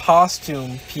a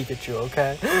costume Pikachu,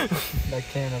 okay? That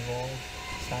can evolve,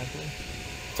 sadly.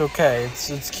 It's okay.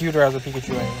 It's cuter as a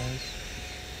Pikachu anyways.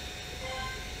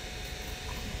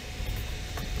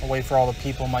 I'll wait for all the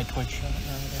people on my Twitch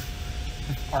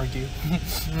argue.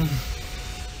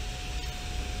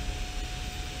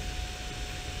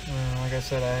 Like I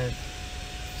said, I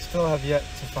still have yet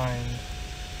to find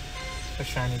a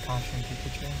shiny costume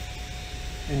Pikachu.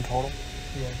 In total?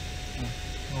 Yeah.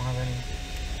 I don't have any.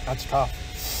 That's tough.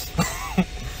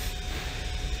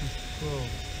 Whoa.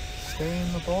 Stay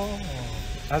in the ball?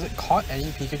 Has it caught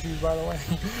any Pikachus, by the way?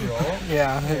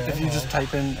 Yeah, if you just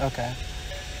type in, okay.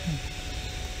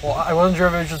 Well, I wasn't sure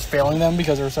if it was just failing them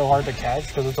because they're so hard to catch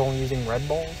because it's only using red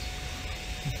balls.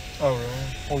 Oh,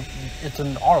 really? Well, it's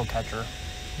an auto catcher.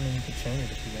 I mean, you could change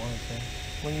it if you wanted to.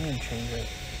 What do you mean change it?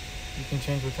 You can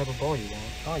change what type of ball you want.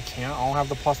 No, I can't. I don't have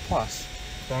the plus plus.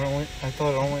 I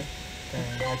thought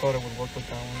it would work with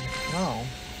that one. No.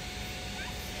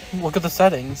 Look at the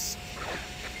settings.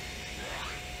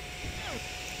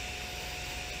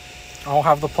 I don't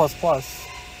have the plus plus.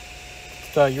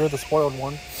 You're the spoiled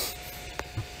one.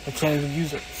 I can't even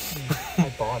use it. I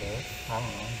bought it. I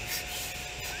don't know.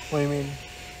 What do you mean?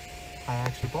 I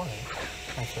actually bought it.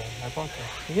 I bought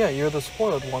it. Yeah, you're the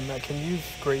spoiled one that can use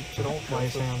grapes and ultras. Why are you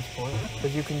saying I'm spoiled?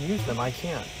 Because you can use them, I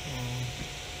can't.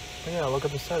 But yeah, look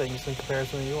at the settings in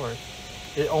comparison to yours.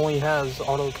 It only has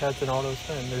auto catch and auto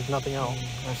spin. There's nothing else.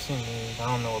 I've seen these. I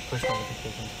don't know what push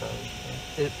notifications does.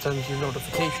 It sends you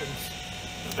notifications.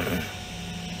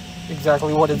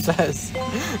 Exactly what it says.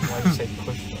 Why do you say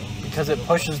push though? Because it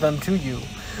pushes them to you.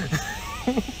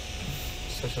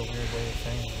 Such a weird way of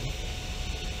saying it.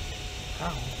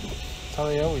 How? That's how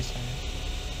they always say it.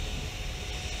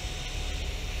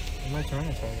 It's my turn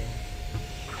to tell you.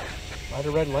 Why did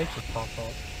a red light just pop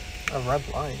up? A red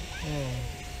light? Yeah.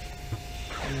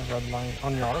 A red light?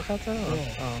 On your auto catcher? Yeah.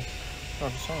 Oh. I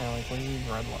was just saying, like, what do you mean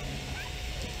red light?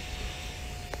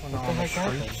 We're not What on the the heck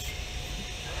happened? streets.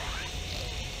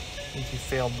 I think you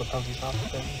failed the Pokestop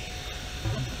thing.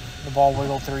 The ball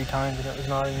wiggled 3 times and it was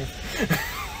not any... I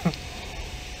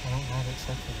don't have it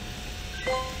set to me.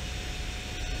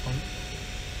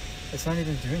 It's not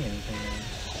even doing anything there.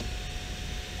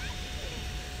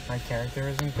 My character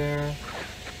isn't there.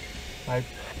 My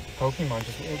Pokemon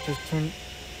just turned...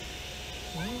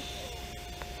 What?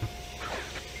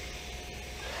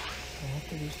 I have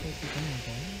to restart the game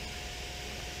again?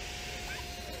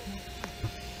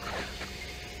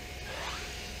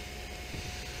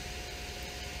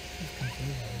 It's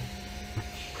confusing.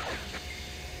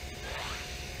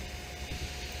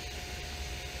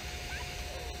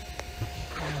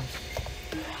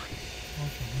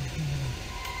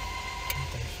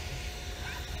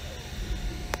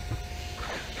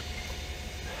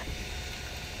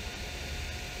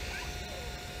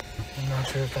 I'm not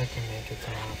sure if I can make it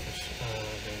tomorrow for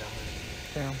data.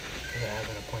 Damn. Because I have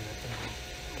an appointment tomorrow.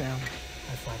 Damn.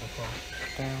 At 5 o'clock.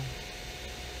 Damn.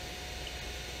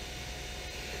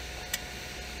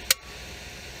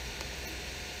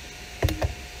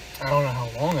 I don't know how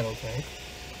long it'll take.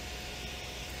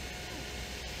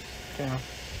 Damn.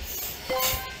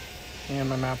 Yeah,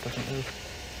 my map doesn't move.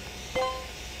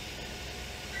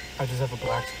 I just have a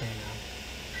black screen now.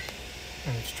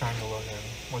 And it's trying to load in.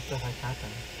 What the heck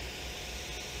happened?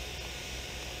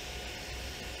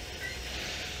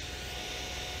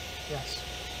 Yes.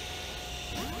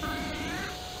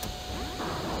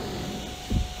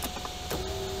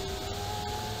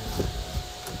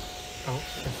 Oh,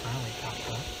 finally got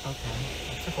that. Okay.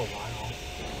 That took a while.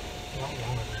 A lot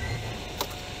longer than that.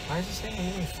 Why is it saying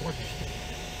only 40 shit?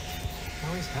 I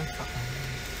always have gotten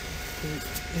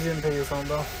You didn't pay your phone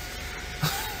bill.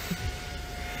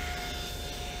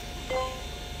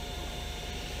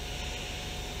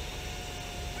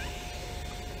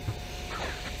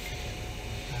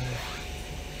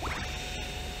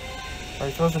 Are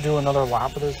you supposed to do another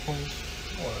lap at this point?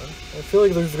 Or I feel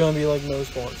like there's gonna be like no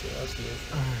spawns here. That's the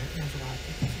issue. Alright, there's a lot of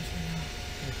Pikachu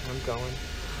now. I'm going.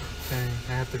 Okay,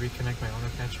 I have to reconnect my auto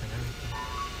catcher and everything.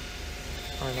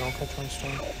 Alright, I'll catch one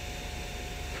stone.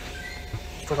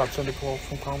 Still got Cyndaquil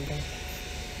from Combo.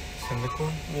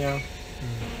 Cyndaquil? Yeah.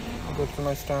 I'll go through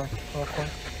my stack real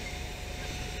quick.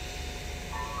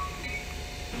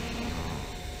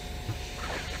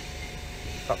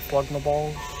 Got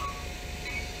Slugmaballs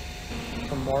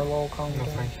from Marlow Combo. No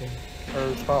thank you.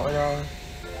 Or Spotlight Hour.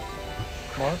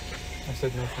 What? I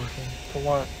said no thank you. For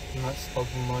what? I'm not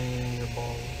slugging money in your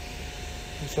balls.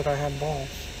 You said I had balls.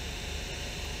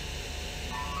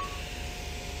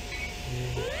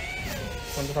 Yeah.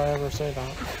 When did I ever say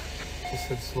that? I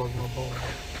said slug my balls.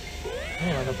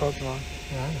 Yeah, the Pokemon.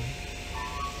 Yeah, I know.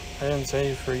 I didn't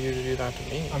say for you to do that to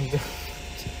me. I'm just...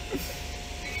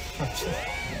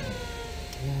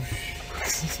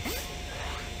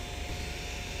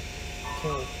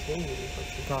 Kill Katie, but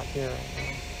she's not here right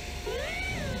now.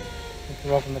 You can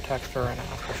welcome the text her and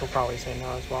ask, but she'll probably say no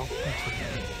as well. That's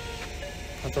okay.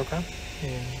 That's okay?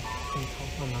 Yeah.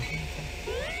 I'm not gonna tell.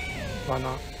 Why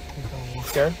not? Because I don't want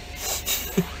Scared?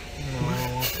 No, I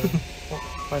don't want to. Well,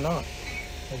 why not?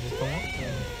 I just don't want to.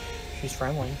 She's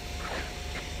friendly.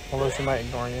 Although she might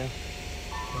ignore you.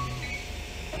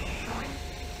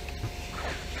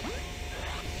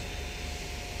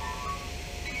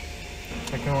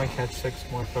 I can only catch 6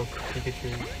 more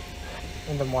Pikachu.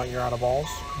 And then what, you're out of balls?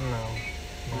 No.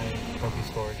 My Poke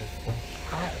storage is full.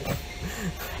 How?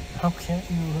 How can't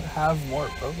you have more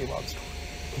Pokeballs?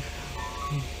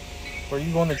 Where are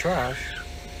you going to trash?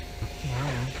 I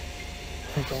don't know.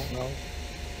 I don't know.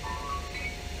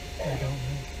 I don't know.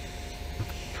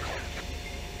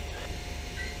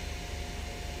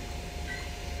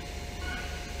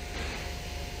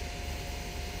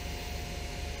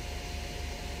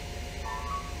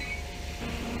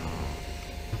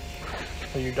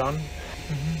 Are you done?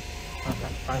 Mm-hmm.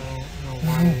 Okay, I fine. don't know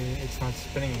why it's not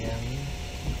spinning again.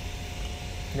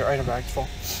 Your item bag's full. No,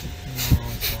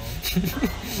 it's not. I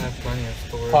have plenty of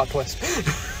storage. Plot twist.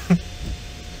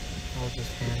 I'll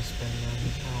just hand spin them.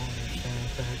 I don't understand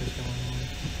what the heck is going on.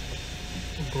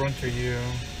 What grunt are you?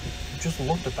 You just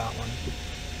looked at that one.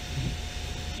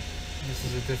 This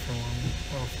is a different one.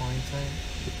 Oh, flying type.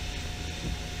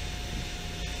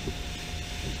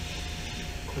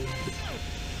 Cool.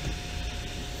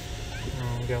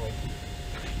 Oh, we got like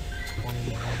 20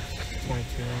 minutes,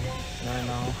 22 minutes. I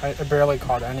know. I barely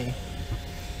caught any.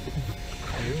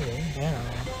 Really? Yeah.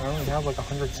 I only have like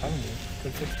 170.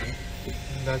 160.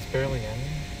 That's barely any.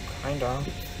 Kinda.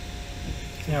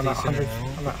 Yeah, I'm at Decent 100.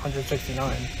 amount. I'm at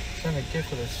 169. Send a gift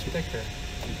with a sticker.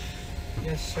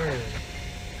 Yes, sir.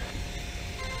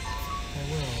 I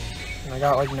will. And I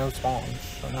got like no spawns,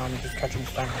 so now I'm just catching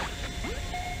stuff.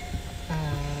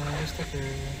 The sticker.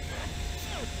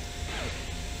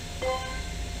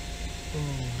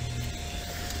 Boom.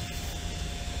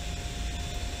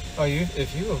 Oh,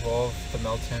 if you evolve the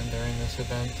Meltan during this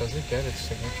event, does it get its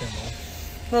signature move?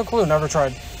 No clue, never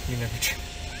tried. You never tried.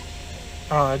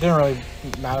 It didn't really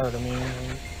matter to me.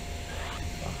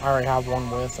 I already have one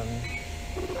with,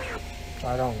 and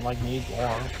I don't like need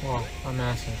more. Well, I'm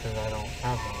asking because I don't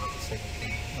have one with the signature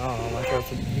move. I don't know, am I supposed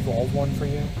to evolve one for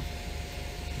you?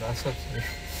 That's up to you.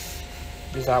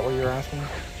 Is that what you're asking?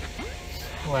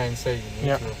 Well, I didn't say you need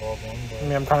Yeah. to evolve one, but... I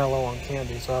mean, I'm kind of low on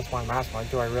candy, so that's why I'm asking. Like,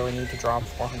 do I really need to drop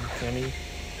 400 candy?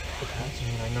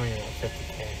 I know you're at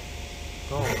 50k.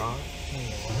 No, I'm not.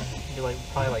 You're like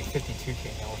probably like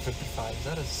 52k now, or 55. Is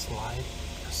that a slide?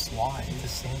 A slide? The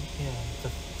sand? Yeah, the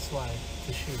slide,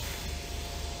 the shoe.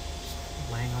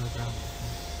 Just laying on the ground.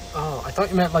 Oh, I thought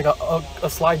you meant like a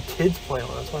slide kids play on.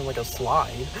 That's why I'm like a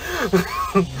slide.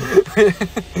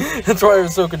 That's why I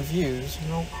was so confused.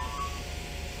 Nope.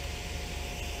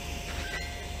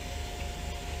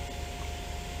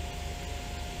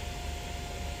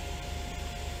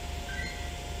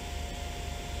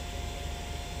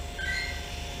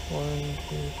 One,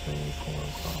 two, three, four,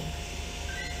 five.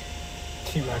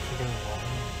 You actually gonna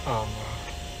run?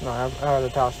 No, I had a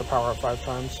task to power up 5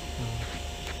 times.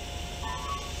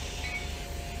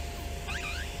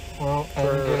 Well, I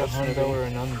didn't get a hundo or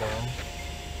an undo.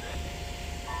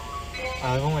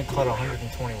 I've only caught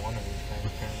 121 of these things,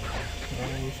 apparently.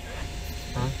 And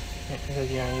Huh?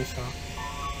 Yeah, you saw.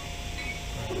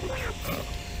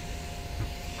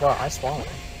 Well, I swallowed.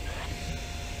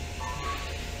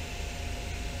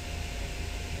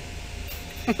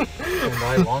 And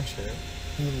I launch it.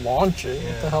 You launch it? Yeah.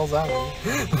 What the hell's that mean? I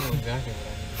know exactly what I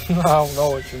mean. I don't know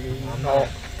what you mean. I'm not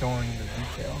going into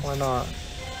detail. Why not?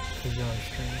 Because you're on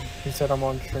stream. You said I'm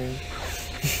on stream.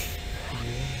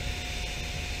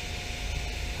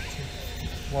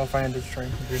 What if I ended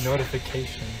stream? Your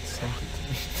notification sent it to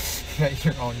me that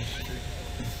you're on stream.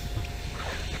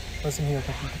 Listen here.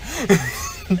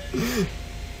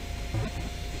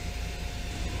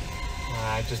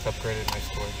 I just upgraded my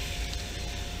storage.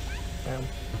 Damn.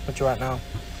 What you at now?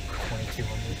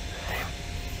 2200.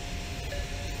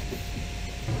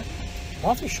 I'm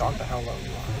honestly shocked at how low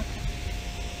you are.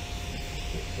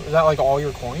 Is that like all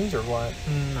your coins or what?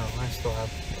 No, I still have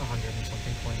 100 and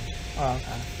something coins. Oh,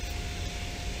 okay.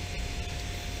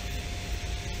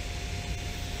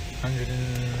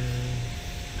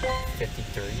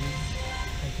 153, I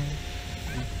think.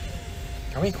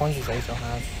 How many coins does Aso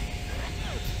have?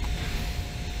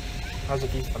 That's a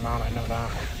decent amount, I know that.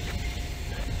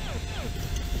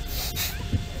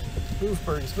 Move,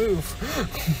 birdies, move!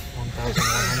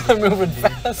 1,100. I'm moving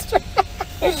faster! Move!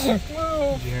 Did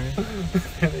you hear me?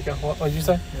 There we go. What did you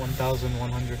say?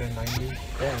 1,190.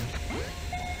 Damn.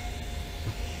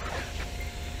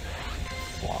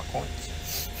 A lot of coins.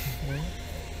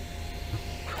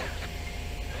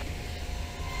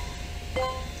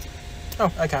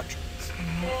 Oh, I catch.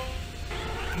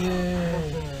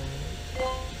 Yay.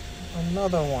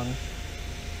 Another one.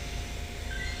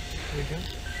 We go?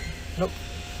 Nope.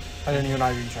 I didn't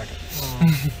even check it.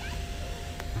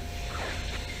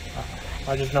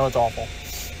 I just know it's awful.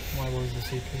 Why was the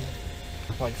CPU?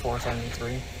 Like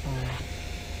 473.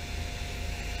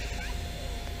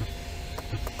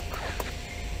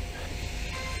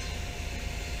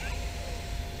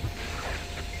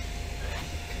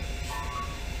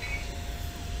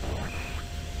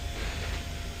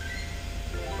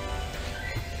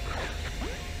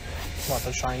 Want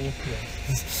the shiny?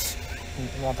 Yes.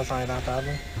 You want the shiny that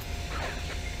badly?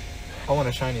 I want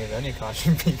a shiny of any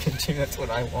costume Pikachu, that's what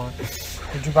I want.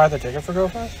 Did you buy the ticket for Go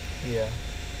Fast? Yeah.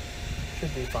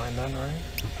 Should be fine then, right?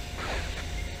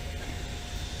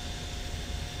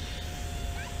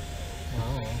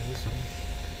 Oh, this one.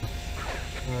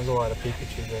 There's a lot of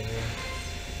Pikachus right here.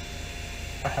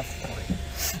 I have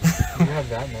 3. You have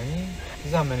that many? This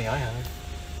is how many I have.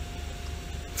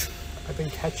 I've been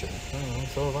catching. Oh,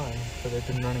 so have I. But they've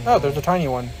been running. Oh, there's a tiny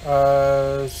one.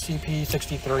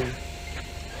 CP63.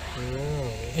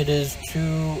 Really? It is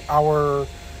to our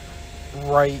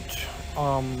right,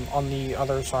 on the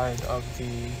other side of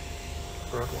the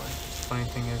roadway. Funny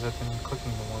thing is, I've been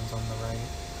clicking the ones on the right.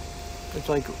 It's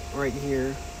like right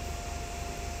here.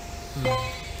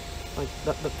 Like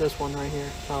this one right here,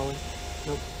 probably.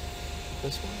 Nope.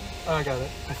 This one? Oh, I got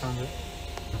it. I found it.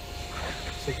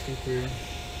 63.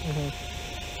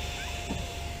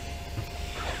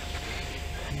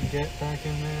 Get back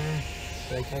in there.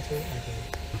 Did I catch it? I did.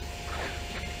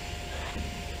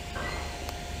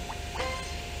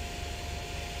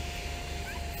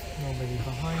 Nobody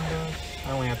behind us. I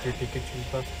only have 3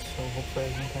 Pikachus left, so hopefully I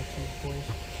can catch these boys.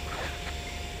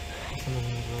 Some of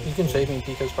them are really You can cool. save me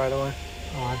Pikas, by the way.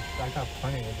 Oh, I got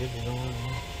plenty to give you, don't worry.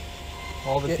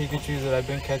 All the Pikachus that I've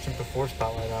been catching before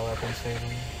Spotlight Hour, I've been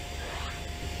saving.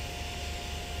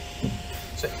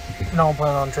 No, I'm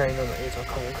planning on training the Azo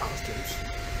color costumes.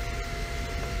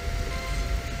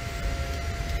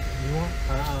 You want?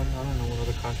 I don't know what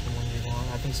other costume ones you want.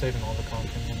 I've been saving all the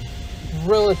costume ones.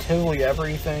 Relatively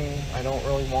everything. I don't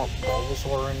really want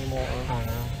Bulbasaur anymore. Oh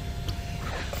no.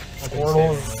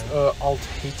 Squirtle's, I'll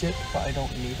take it, but I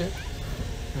don't need it.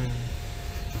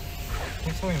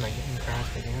 Can't tell me am I getting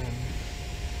crashed again.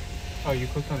 Oh, you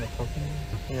clicked on the Pokemon?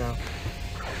 Yeah,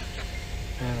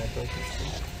 Man, I broke your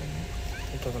streak.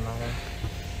 it doesn't matter.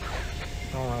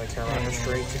 I don't really care about the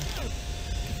streak.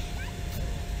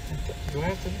 Do I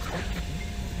have to start?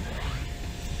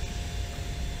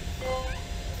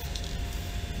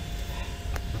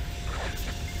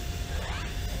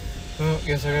 Well,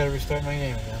 guess I gotta restart my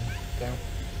game again. Damn,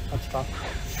 that's tough.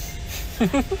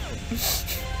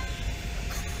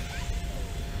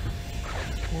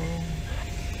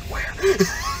 Where? Kind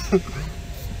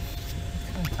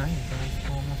of tiny, but I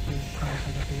still must be kind of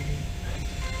like a baby.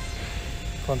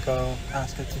 Funko,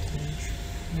 ask it to teach.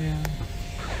 Yeah.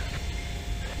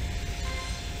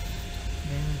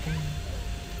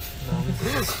 No,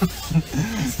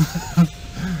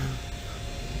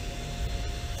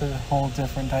 It's a whole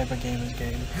different type of game is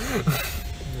game.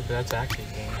 that's actually a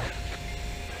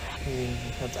game.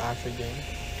 That's actually game.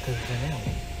 Because it's an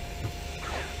animal.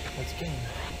 That's game.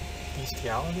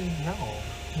 Bestiality? No.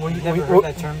 What, You've never heard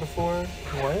that term before?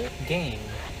 What? Game.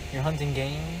 You're hunting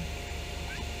game?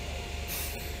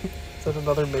 Is that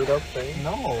another made-up thing?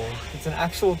 No. It's an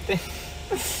actual thing.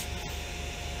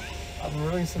 I'm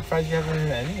really surprised you haven't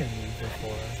heard any of these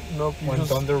before. Nope. When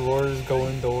just, thunder roars, go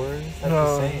indoors. That's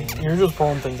no, the same. you're just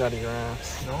pulling things out of your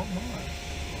ass. No, I'm not.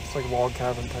 It's like log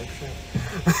cabin type shit.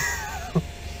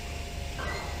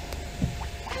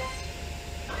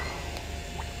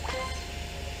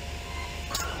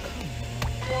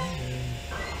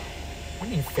 What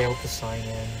do you failed to sign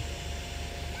in?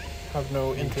 Have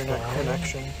no internet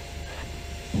connection.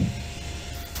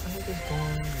 How's it just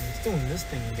going? It's doing this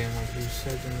thing again, like you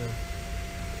said in the.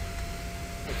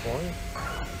 What?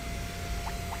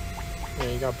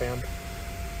 Yeah, you got banned.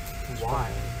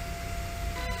 Why?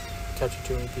 Catch you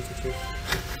too many Pikachu.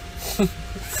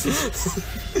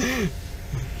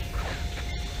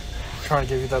 Trying to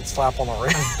give you that slap on the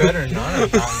wrist. I better not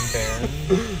have gotten banned.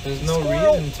 There's no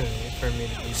Squirrel. reason for me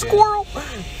to be banned. Squirrel!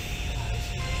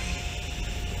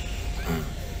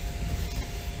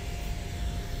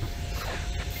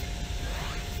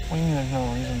 What do you mean there's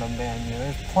no reason to ban you?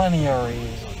 There's plenty of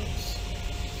reasons.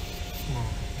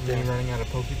 Are you running out of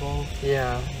Pokeballs?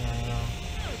 Yeah. I know.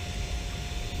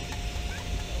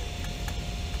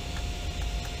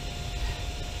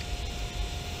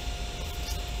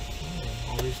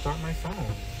 I'll restart my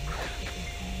phone.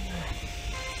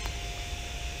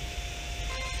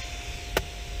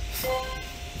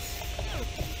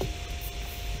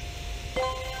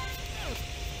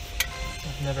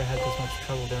 I've never had this much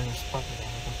trouble during a spotlight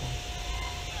before.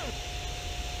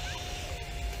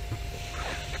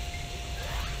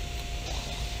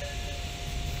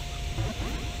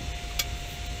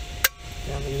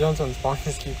 Yeah, these zones and spawn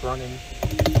just keep running.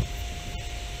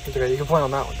 It's okay, you can play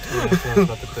on that one. Yeah, that's what I was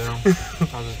about to do.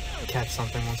 I'll just catch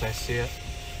something once I see it.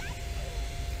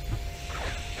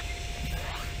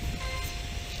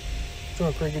 Doing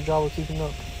a pretty good job of keeping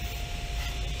up.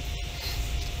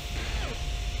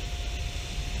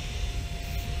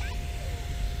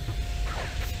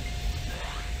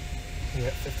 You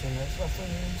got 15 minutes left on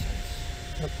your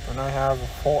insights. Yep, and I have a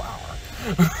whole hour.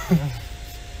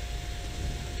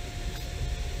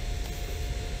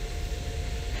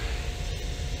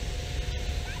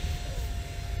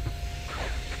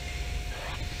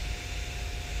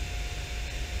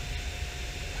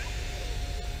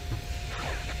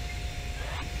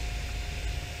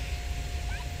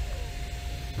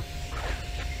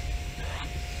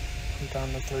 I'm down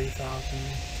to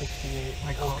 3,068.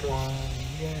 I caught one.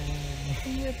 Yay.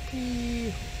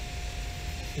 Yippee!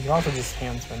 You can also just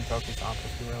hand spin Pokestop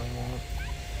if you really want.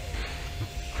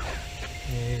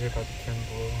 Yeah, you're about to turn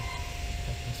blue.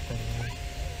 I can spin it.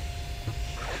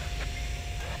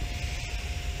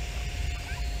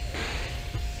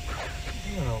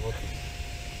 I'm gonna look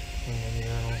in the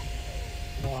urinal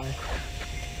Why?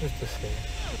 just to see.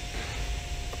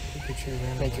 Pikachu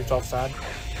ran Make away. yourself sad?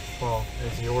 Well,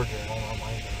 it's your journal, not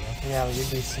my journal. Yeah, but you'd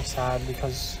be so sad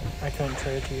because I couldn't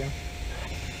trade it to you.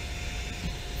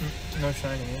 No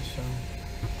shinies, so.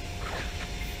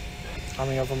 How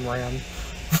many of them ran?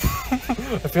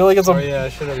 I feel like it's a... Oh yeah, I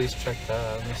should at least check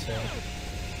that. Let me see.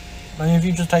 I mean, if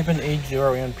you just type in age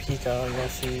 0 and Pika, you'll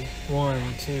see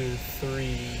 1, 2,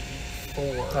 3,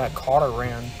 4. that Carter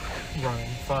ran. Run.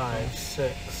 5,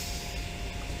 6,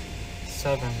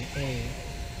 7, 8,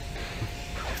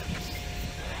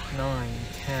 9,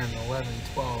 10, 11,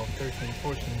 12, 13,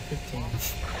 14, 15,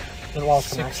 It lost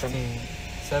 16, connection.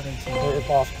 17, It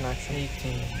lost connection.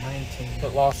 18, 19,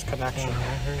 It lost connection. 20,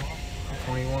 I heard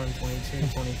 21, 22,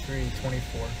 23,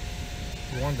 24.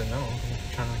 You wanted to know. I'm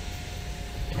trying to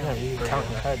Yeah, you can count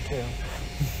in your head too.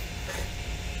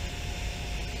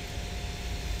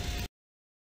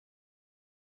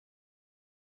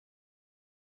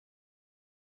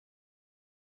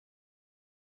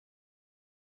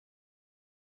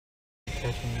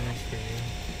 catching these for you.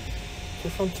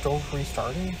 Your phone's still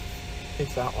restarting?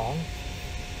 Takes that long?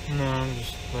 No, I'm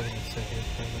just letting it sit here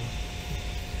for a minute.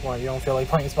 Why, you don't feel like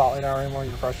playing Spotlight Hour anymore?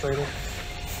 You're frustrated?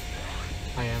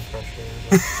 I am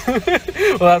frustrated.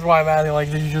 But Well, that's why I'm asking,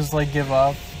 like, did you just, like, give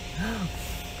up?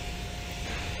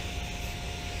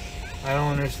 I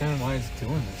don't understand why it's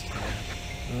doing this to me.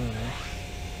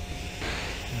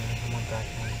 I went back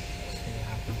and see what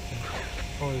happens here.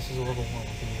 Oh, this is a level 1. I'll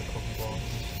give you the Pokeball.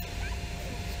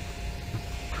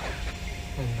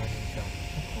 And then you go. Of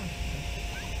course.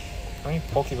 How many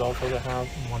Pokeballs does it have?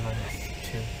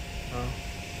 192. Oh.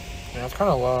 Yeah, it's kind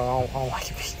of low. I don't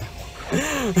like it being that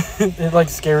low. It, like,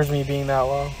 scares me being that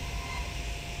low.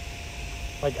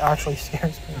 Like, actually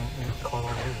scares me. No, it's caught all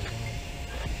over.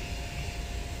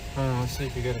 I don't know, let's see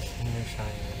if you get a new shiny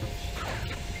at least.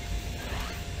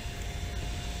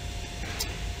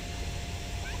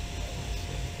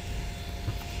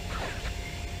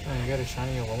 Oh, you got a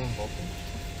shiny Alolan Vulpix?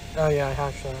 Oh yeah, I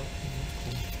hatched that.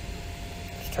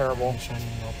 It's terrible. Shiny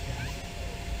Vulpix.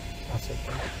 That's it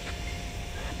though.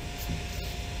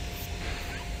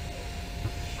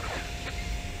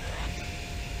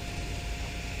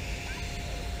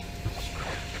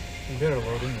 You better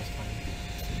load in this time.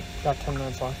 Got 10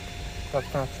 minutes left.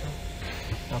 That's not true.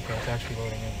 Okay, it's actually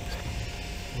loading in this time.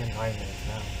 We're in 9 minutes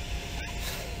now.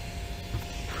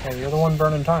 Hey, you're the one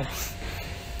burning time.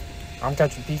 I'm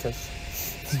catching Pikas.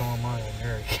 So am I on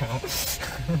your account.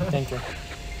 Thank you.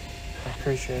 I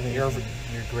appreciate it. You're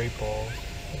great balls.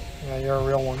 Yeah, you're a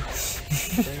real one.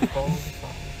 Great balls.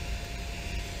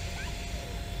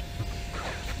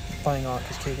 Playing on it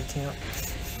because Katie can't.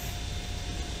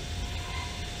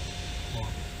 Well,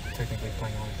 technically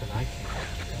playing on it because I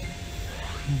can't.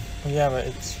 Well, yeah, but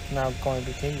it's now going to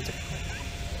be Katie's account.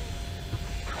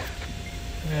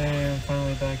 Hey, I'm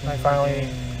finally back in the finally-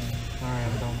 game. Alright,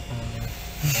 I'm done playing this.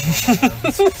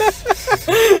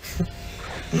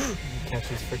 Catch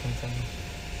this freaking thing.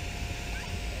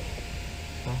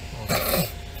 Oh, okay.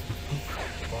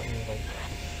 Thought you like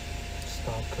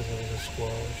stopped because it was a squirrel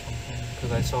or something.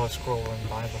 Because I saw a squirrel run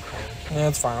by before. Yeah,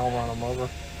 it's fine. I'll run him over.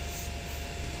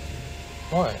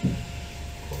 What?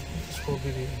 The squirrel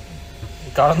did it.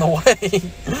 It got in the way.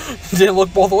 It didn't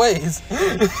look both ways.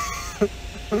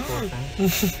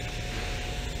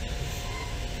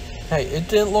 Hey, it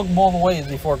didn't look both ways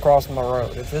before crossing the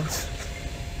road. If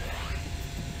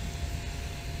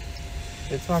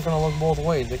it's not gonna look both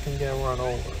ways. It can get run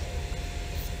over.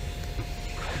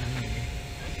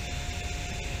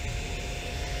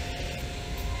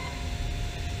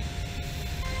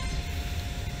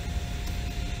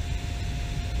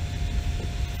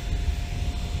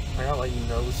 I gotta let you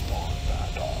know the spawn of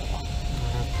that dog.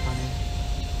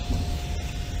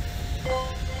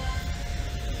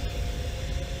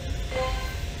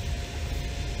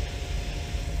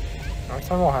 Next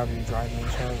time I'll have you drive me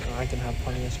so I can have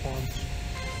plenty of spawns.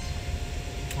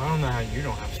 I don't know how you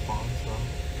don't have spawns though.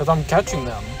 Because I'm catching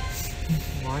them.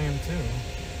 Well, I am too.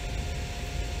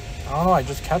 I don't know, I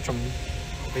just catch them.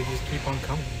 They just keep on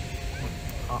coming.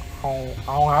 I don't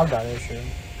have that issue.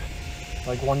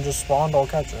 Like one just spawned, I'll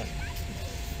catch it.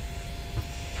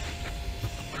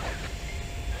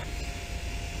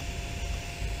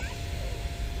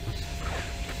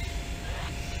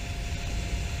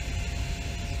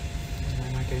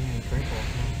 I'm not getting any great balls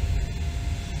now.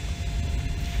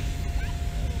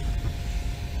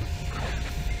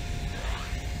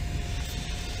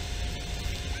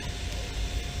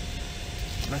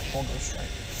 Next ball goes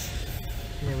straight.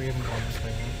 Yeah, we haven't gone this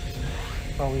way yet.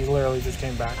 Oh, we literally just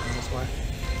came back from this way.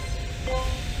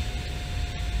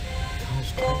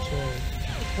 Gosh, catch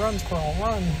it. Run, squirrel,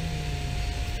 run!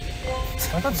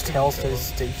 I thought its tail stays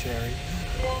stationary.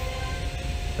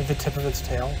 Like the tip of its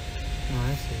tail. Oh,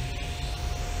 I see.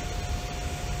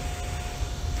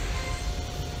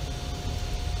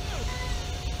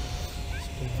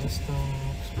 Spin this stop,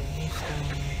 spin this stop,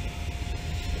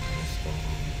 spin this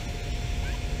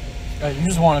stop. You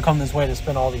just want to come this way to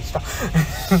spin all these stuff.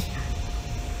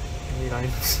 I need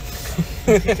items.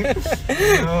 No.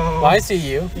 Well, I see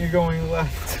you. You're going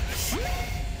left.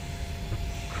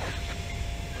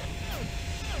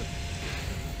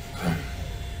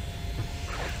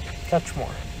 Catch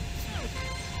more.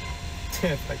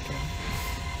 If I can.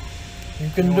 You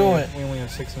can do it. We only have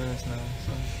 6 minutes now,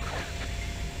 so.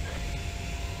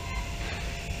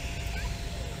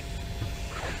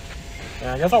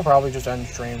 Yeah, I guess I'll probably just end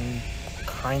stream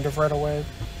kind of right away.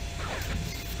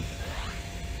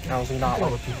 Obviously not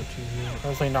like,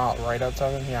 obviously not right at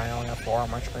 7. Yeah, I only have 4 on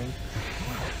my screen.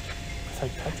 If I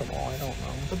catch them all, I don't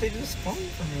know. But they just spawned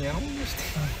for me. I don't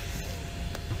understand.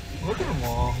 Look at them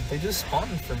all. They just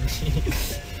spawned for me.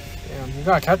 Damn, you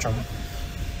gotta catch them.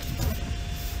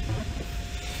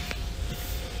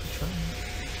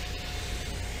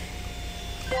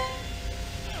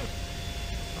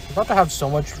 I'm about to have so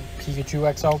much Pikachu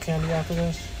XL candy after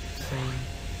this.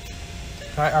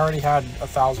 I already had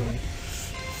 1,000.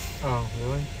 Oh,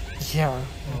 really? Yeah.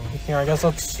 Oh. Here, I guess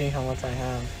let's see how much I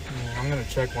have. Yeah, I'm gonna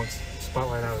check once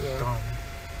Spotlight Out is done.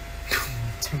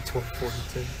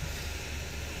 2/12/42.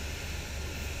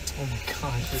 Oh my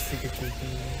gosh, this Pikachu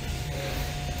thing.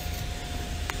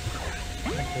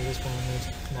 Okay, this one is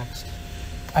next.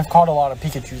 I've caught a lot of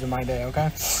Pikachus in my day,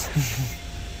 okay?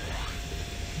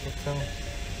 Good tell.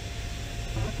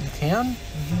 You can?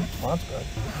 Mm-hmm. Well, that's good.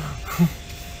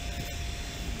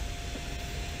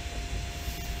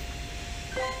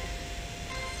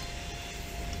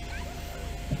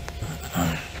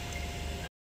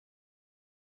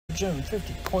 gym,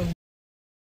 50 coins.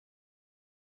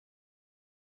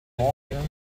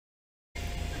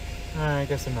 I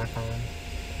guess I'm not coming.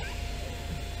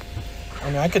 I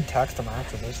mean, I could text him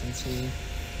after this and see.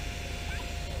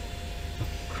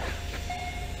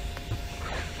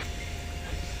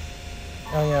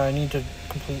 Oh yeah, I need to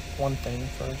complete one thing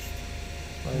first.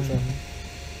 Where is it?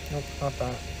 Nope, not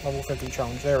that. Level 50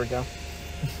 challenge. There we go.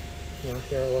 Yeah,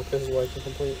 here, look, this is what I can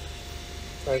complete.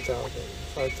 5,000.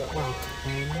 5,000. Wow,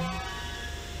 10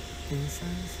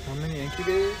 defense? How many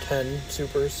incubators? 10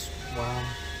 supers. Wow.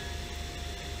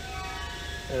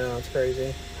 I know, it's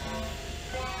crazy.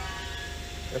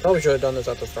 I probably should have done this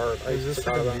at the start. Is this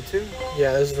for YouTube?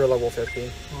 Yeah, this is for level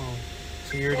 50. Oh.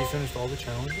 So you already finished all the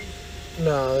challenges?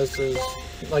 No, this is,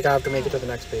 like, I have to make it to the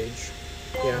next page.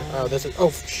 Yeah, oh, this is, oh,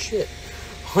 shit.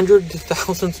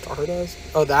 100,000 Stardust?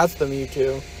 Oh, that's the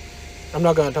Mewtwo. I'm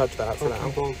not gonna touch that for now.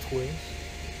 Pokeball Twist?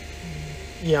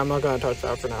 Yeah, I'm not gonna touch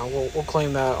that for now. We'll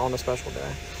claim that on a special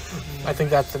day. I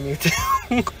think that's the Mewtwo.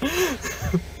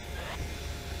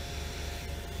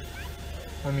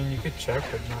 I mean, you could check,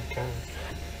 but not catch.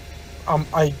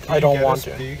 I don't want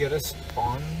to. Do you get a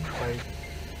spawn? Like,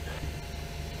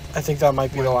 I think that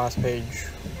might be the last page.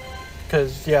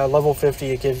 Because, yeah, level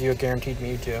 50, it gives you a guaranteed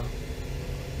Mewtwo.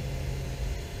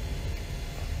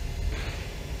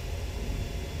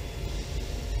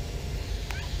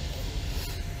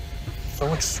 So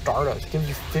much Stardust. It gives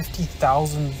you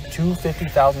 50,000,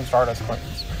 50,000 Stardust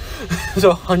coins. So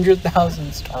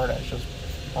 100,000 Stardust just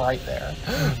right there.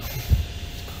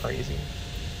 It's crazy.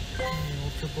 how many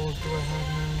Ultra Balls do I have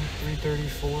now?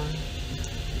 334.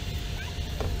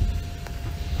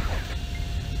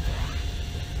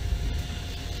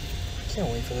 Can't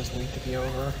wait for this week to be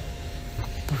over.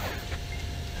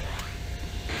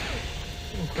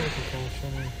 Oh, critical catch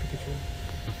on Pikachu.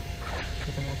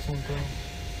 With an excellent throw.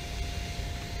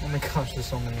 Oh my gosh, there's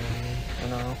so many on here. I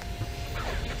know.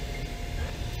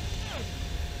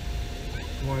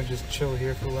 You want to just chill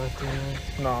here for the last 3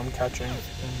 minutes? No, I'm catching. I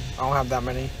don't have that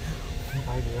many.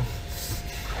 I do.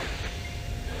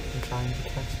 I'm trying to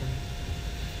catch them.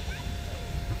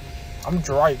 I'm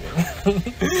driving.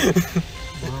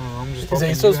 I'm just Is hoping ASO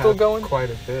you still have going? quite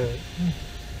a bit.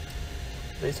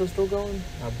 Is ASO still going?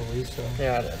 I believe so.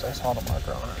 Yeah, it is. I saw the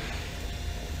marker on it.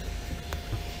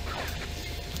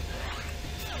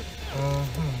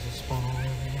 There's a spawn over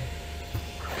here.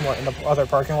 What, in the other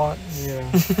parking lot? Yeah.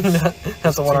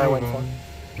 That's the one I went for. for.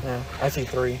 Yeah, I see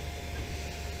 3.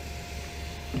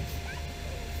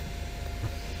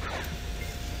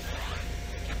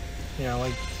 Yeah,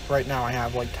 like, right now I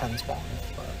have, like, 10 spawns,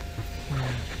 but...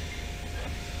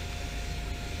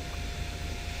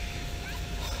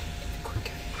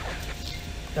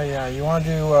 Yeah, you want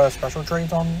to do special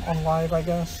trades on live, I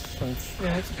guess? Since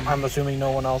I'm assuming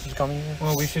no one else is coming here.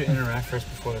 Well, we should interact first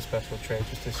before the special trade,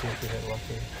 just to see if we hit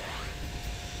lucky.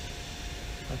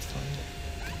 That's fine.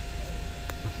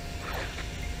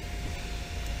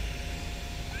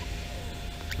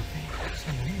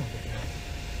 So many over here.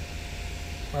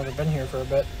 I haven't been here for a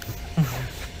bit.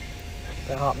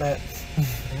 Been a hot minute.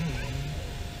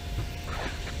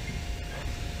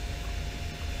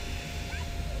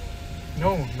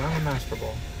 No, not the Master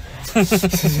Ball.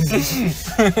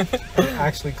 I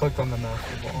actually clicked on the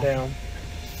Master Ball. Damn.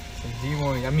 So do you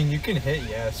want? I mean, you can hit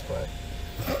yes, but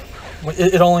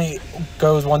it only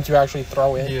goes once you actually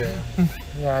throw it. yeah.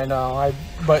 Yeah, I know.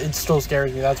 But it still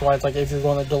scares me. That's why it's like if you're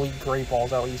going to delete Great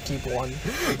Balls, at least keep one.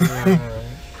 Yeah, alright.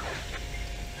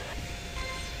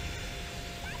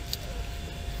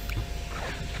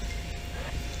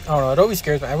 I don't know. It always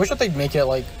scares me. I wish that they'd make it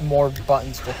like more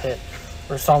buttons to hit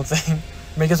or something.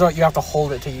 Make it so you have to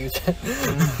hold it to use it.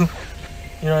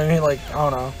 You know what I mean? Like, I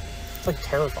don't know. It's like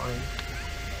terrifying.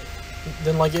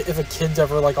 Then like if a kid's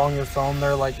ever like on your phone,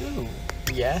 they're like, ooh,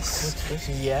 yes, What's this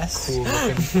yes. cool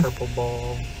looking purple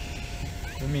ball?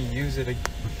 Let me use it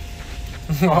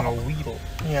on a Weedle.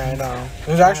 Yeah, I know.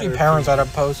 There's actually parents that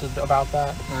have posted about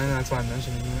that. I know, that's why I'm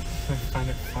mentioning it. I find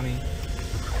it funny.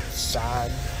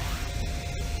 Sad.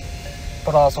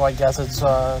 But also, I guess it's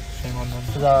Shame on them.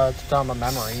 to dumb a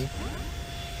memory.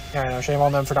 Yeah, I know. Shame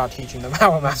on them for not teaching them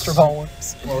how a Master Ball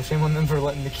works. Well, shame on them for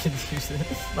letting the kids use it.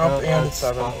 Nope, and it's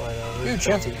 7. Spotlight out. Ooh,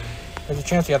 Chansey. There's a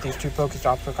chance you got these 2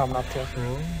 Pokestops are coming up too.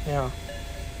 Really? Yeah.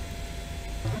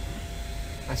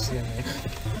 I see a name.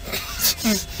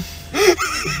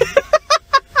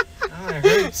 I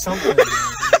heard something.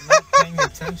 I'm not paying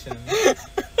attention.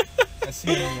 I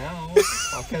see a meow.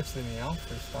 I'll catch the meow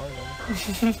for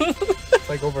Stardust. It's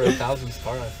like over 1,000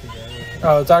 Stardust again.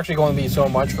 Oh, it's actually going to be so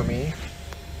much for me.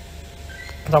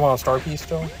 Cause I'm on a star piece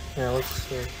still. Yeah, let's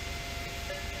see.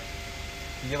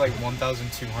 You get like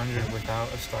 1,200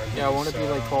 without a star piece. Yeah, won't it be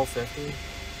like so- 1250?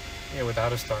 Yeah,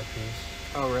 without a star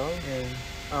piece. Oh, really? Yeah.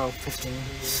 Oh, 15.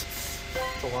 It's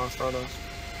a lot of Stardust.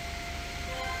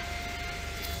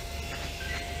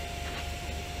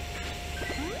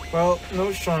 Well,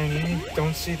 no shiny.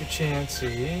 Don't see the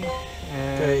Chansey.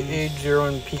 And Okay, age 0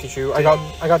 and Pikachu. I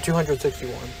got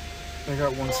 261. I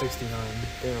got 169.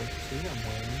 Damn. See, I'm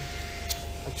winning.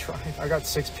 I tried. I got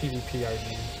 6 PvP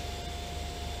IVs.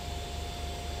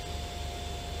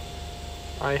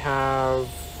 I have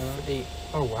 8.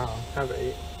 Oh wow. I have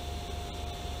 8.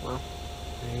 Wow.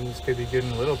 And this could be good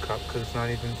in Little Cup because it's not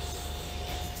even.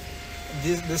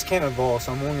 This can't evolve,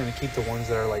 so I'm only gonna keep the ones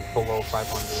that are like below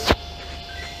 500.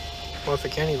 Well, if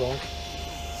it can evolve.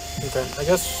 Okay, I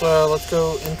guess let's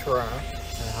go interact.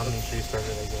 And how many 3-stars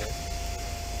did I get?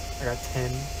 I got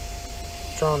 10.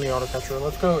 Draw on the auto catcher.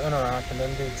 Let's go interact and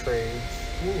then do trades.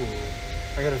 Ooh.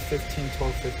 I got a 15,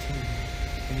 12, 15.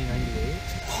 Any 98?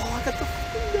 Oh, I got the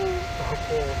window. Oh,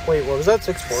 cool. Wait, what was that?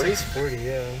 640? 640,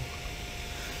 yeah.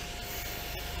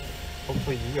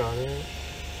 Hopefully you got it.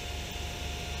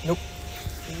 Nope.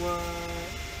 What?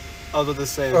 I was about to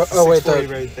say, Oh, it's wait, 640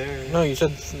 right there. No, you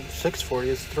said 640.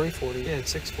 It's 340. Yeah,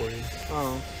 it's 640.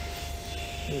 Oh.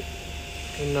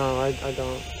 No, I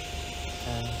don't.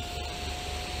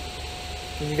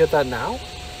 Did you get that now?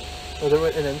 Was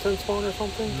it an incense spawn or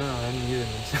something? No, I didn't use it.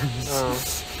 Oh.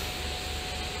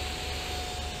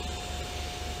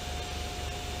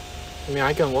 I mean,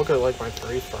 I can look at like my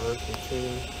 3-stars and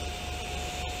see.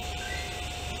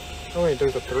 Oh wait,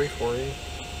 there's a 340.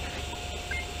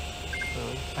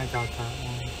 Oh. I got that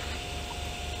one.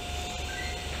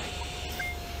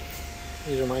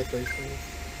 These are my 3-stars.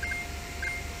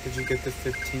 Did you get the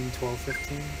 15, 12,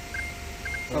 15?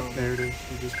 Oh, there it is.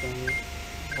 You just got it.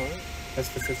 What? That's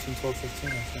the 15, 12, 15,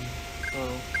 I think.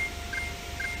 Oh.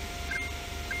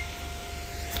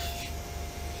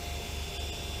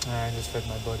 Alright, I just fed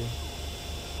my buddy.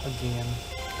 Again.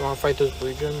 You want to fight this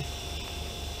blue gym?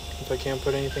 Since I can't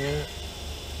put anything in it?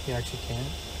 You actually can't?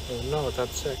 Oh, no, it's at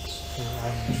 6. Yeah, I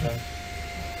haven't checked.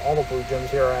 All the blue gyms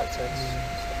here are at 6.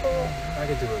 I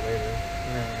could do it later.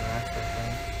 You're gonna interact with it.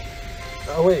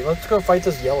 Oh wait, let's go fight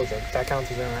this yellow gym. That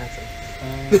counts as interaction.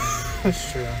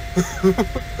 That's true.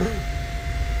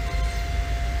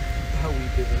 How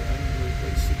weak is it? I didn't really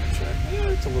play super check. Yeah,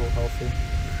 it's a little healthy.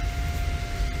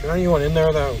 Is there anyone in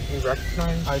there that you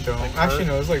recognize? I don't. Like Actually,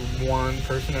 her? no, there's like one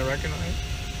person I recognize.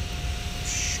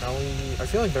 Shelly. I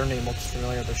feel like their name looks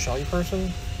familiar. The Shelly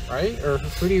person, right? Or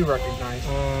who do you recognize?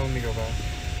 Let me go back.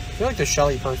 I feel like the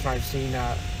Shelly person I've seen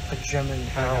at a gym in I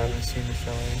hell. haven't seen the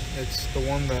Shelly. It's the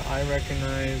one that I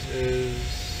recognize is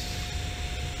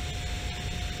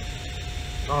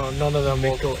Oh, none of them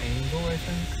look. Miko Angel, I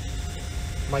think.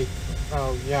 Mike.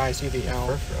 Oh, yeah, I see the L.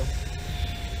 First row.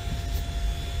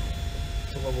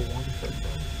 It's a level 1 first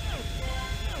row.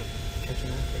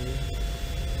 Catching up for you.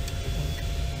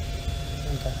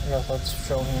 Okay, I guess let's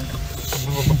show him.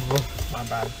 My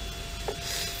bad.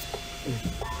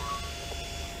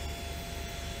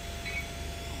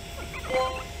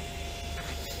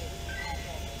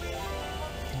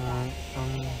 Alright,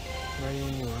 ready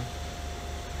when you are.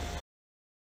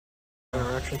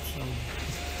 Interactions.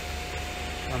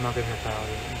 I'm not gonna hit that out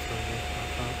yet.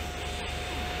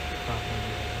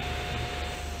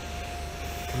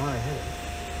 Come on, I hit it.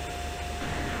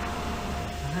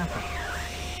 What happened?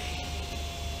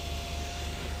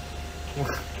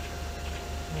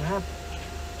 What happened?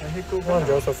 I hit go Come on, down.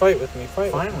 Joseph, fight with me.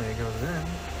 Fight with me. Finally, it goes in.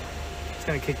 It's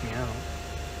gonna kick me out.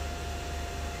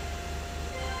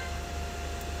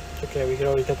 It's okay, we could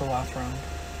always get the last round.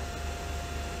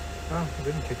 Oh, it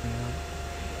didn't kick me out.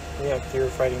 Yeah, because you're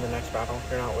fighting the next battle.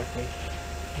 You're not with me.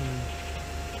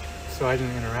 So I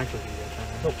didn't interact with you yet, then?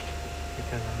 Nope.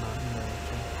 Because I'm not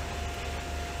interacting.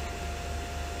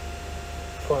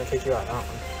 It's going to kick you out that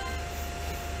one.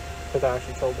 Because I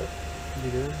actually killed it.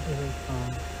 You did?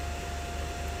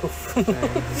 Oof.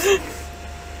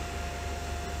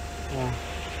 Yeah.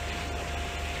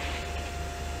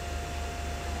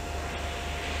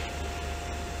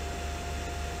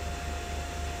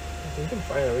 We can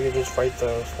fight it. We could just fight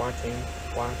the SWAT team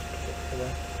last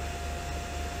today.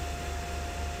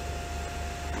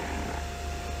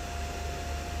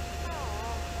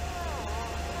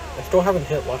 I still haven't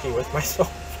hit lucky with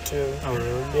myself too. Oh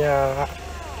really? Yeah.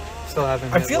 Still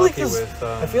haven't I hit feel like lucky this. with.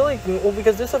 I feel like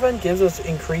because this event gives us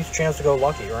increased chance to go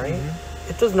lucky, right?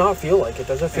 It does not feel like it.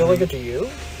 Does it feel like it to you?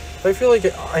 I feel like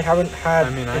I haven't had.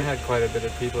 I mean, I had quite a bit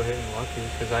of people hitting lucky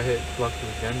because I hit lucky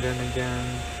with Gen again.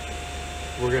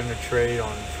 We're gonna trade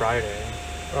on Friday.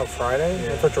 Oh, Friday? Yeah.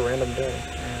 That's such a random day.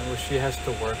 And well, she has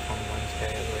to work on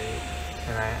Wednesday late.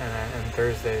 and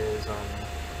Thursday is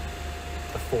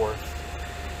the 4th.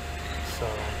 So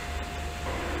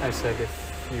I said if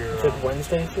you're You said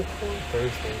Wednesday before?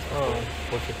 Thursday. Oh.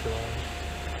 4th of July.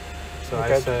 So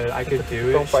Okay, I said I could do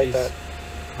it. Don't fight that.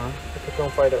 Huh?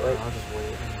 Don't fight it, right? I'll just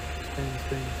wait. Spin.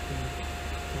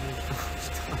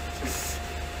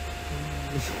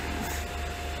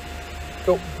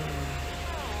 Go.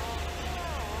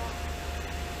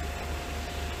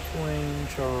 Flame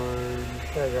charge.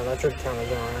 There you go. That should count as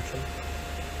interaction.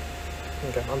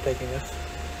 Okay, I'm taking this.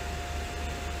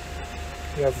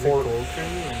 You have 4 gold for you?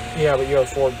 Yeah, but you have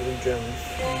 4 blue gems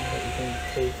that you can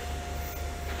take.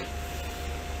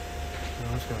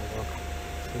 I'm just gonna look.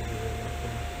 See if there's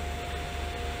anything.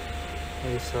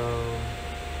 Okay, so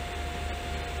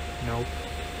nope.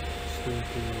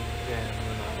 Sleepy and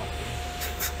we're not lucky.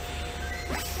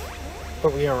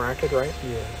 But we interacted, right?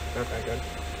 Yeah. Okay, good.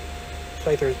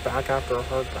 Scyther's back after a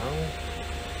hard battle.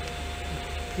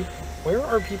 Where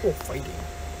are people fighting?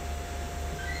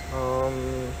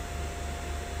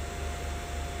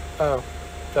 Oh,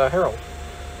 the Herald.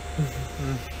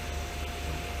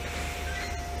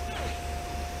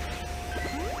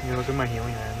 You look at my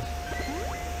healing hands.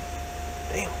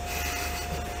 Damn.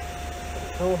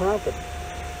 What happened?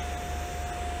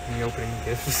 Me opening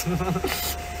gifts.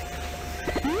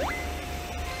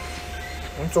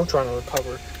 I'm still trying to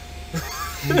recover.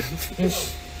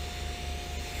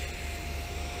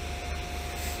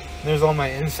 There's all my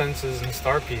incenses and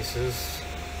star pieces.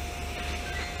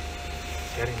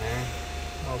 Getting there.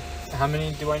 Oh, how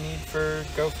many do I need for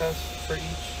GoFest for each?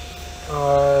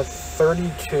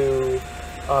 32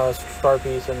 star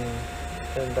piece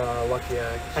and lucky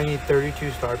eggs. I need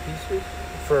 32 star pieces?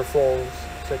 For a full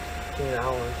 16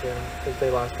 hours, yeah, because they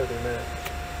last 30 minutes.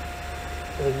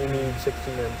 And then you need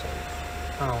 16 incense.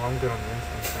 Oh, I'm good on the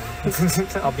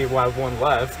incense then. I'll be have one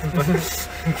left.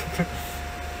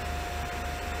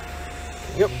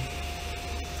 Yep.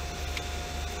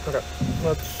 Okay,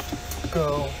 let's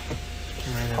go.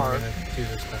 And then we're gonna do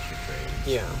the special trade.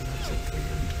 Yeah.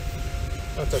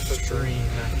 That's it for Stream.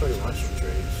 pretty much.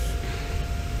 Trades.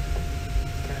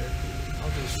 Okay. I'll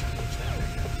do shiny check, I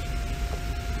guess.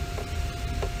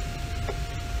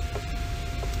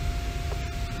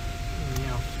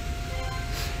 Yeah.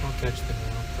 I'll catch the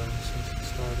nail though since it's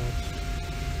Stardust.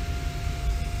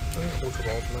 I think Ultra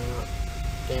Ball's my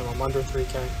damn, I'm under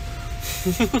 3K.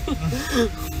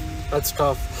 That's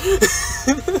tough. I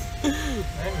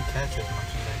didn't catch as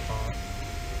much as I thought.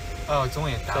 Oh, it's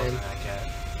only 1,000 I get.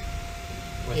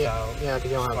 Without yeah,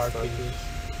 because you don't have star star piece. piece.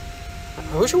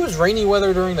 I wish it was rainy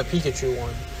weather during the Pikachu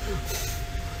one.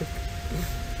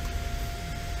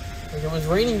 Like, it was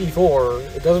raining before.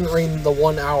 It doesn't rain the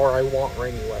 1 hour I want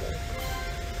rainy weather.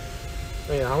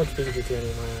 Oh yeah, how much Pikachu candy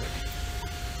am I at?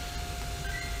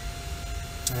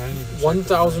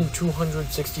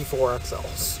 1,264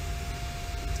 XLs.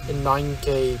 And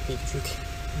 9K Pikachu candy.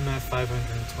 I'm at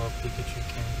 512 Pikachu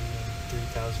candy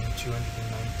and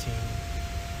 3,219.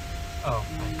 Oh,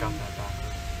 I got that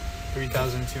backwards.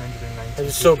 3,219. I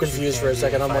was so confused for a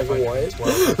second. I'm like, what?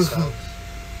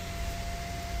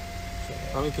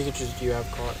 How many Pikachus do you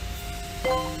have caught?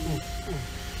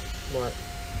 What?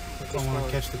 I want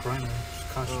to catch the grinder.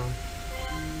 Costume.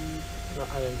 No,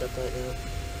 I didn't get that yet.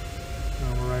 No,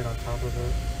 we're right on top of it.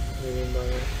 What do you mean by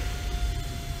that?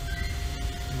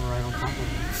 We're right on top of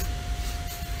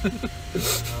it.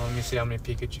 Let me see how many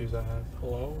Pikachus I have.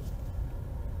 Hello?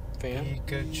 Fan?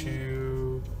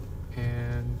 Pikachu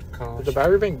and costume. Did the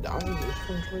battery bank die? Is this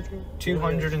phone charging?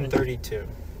 232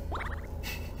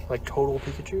 Like total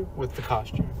Pikachu? with the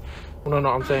costume. Well, no,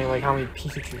 I'm saying like how many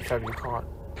Pikachus have you caught?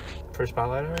 For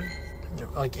Spotlight already?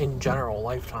 Like in general,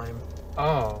 lifetime.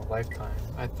 Oh, lifetime.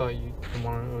 I thought you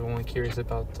were only curious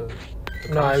about the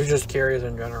No, I was just curious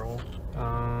in general.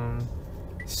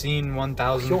 Seen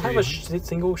 1,000. You don't have a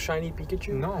single shiny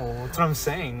Pikachu? No, that's what I'm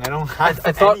saying. I don't have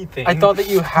I thought, anything. I thought that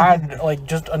you had like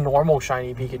just a normal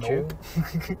shiny Pikachu.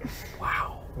 Nope.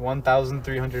 Wow.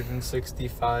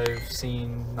 1,365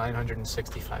 seen,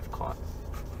 965 caught.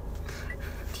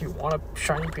 Do you want a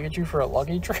shiny Pikachu for a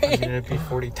lucky I trade? mean, it'd be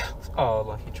 40,000. Oh,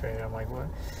 lucky trade. I'm like, what? I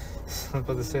was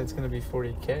about to say it's gonna be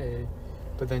 40K,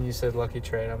 but then you said lucky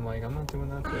trade. I'm like, I'm not doing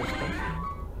that for a special.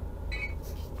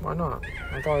 Why not?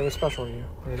 I thought it was special to you.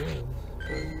 It is.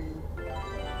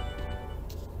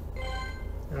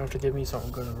 You have to give me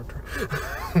something good in return.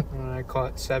 When I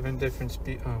caught 7 different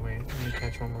Oh wait, let me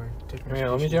catch one more. Yeah,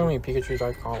 let me see how many Pikachus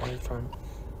I've caught lifetime.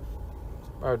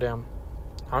 Oh damn.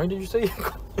 How many did you say you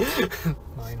caught?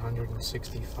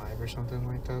 965 or something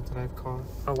like that I've caught.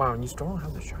 Oh wow, and you still don't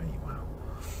have the shiny. Wow.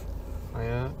 Oh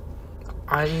yeah.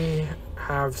 I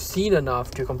have seen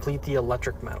enough to complete the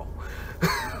electric medal.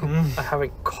 I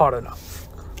haven't caught enough.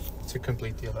 To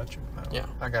complete the electric mode. Yeah.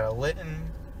 I got a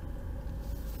Litten.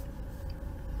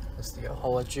 What's the other?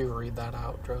 I'll let you read that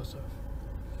out, Joseph.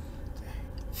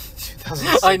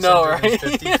 2,655 I know,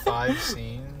 right?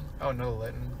 scene. Oh, no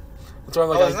Litten. That's why I'm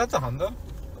like, oh, isn't that the Honda?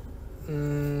 I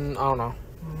don't know.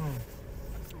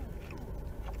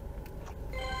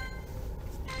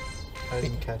 I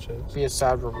didn't catch it. Be a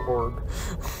sad reward.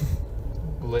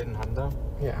 Litten Honda?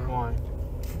 Yeah. Why?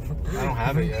 I don't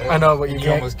have it yet. I know, but you You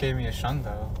can't. almost gave me a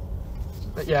Shundo.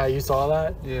 Yeah, you saw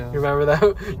that? Yeah. You remember that?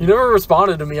 You never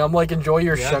responded to me. I'm like, enjoy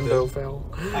your Yeah, I Shundo did. fail.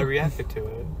 I reacted to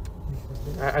it.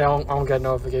 I don't get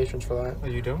notifications for that. Oh,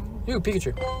 you don't? Ooh,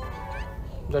 Pikachu.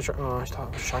 Is that I thought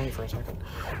it was shiny for a second.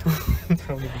 I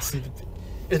don't even see the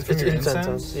It's from your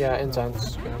incense. Yeah,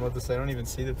 incense. I'm about to say, I don't even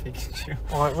see the Pikachu.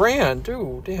 Oh, it ran,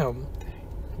 dude. Damn.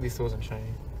 At least it wasn't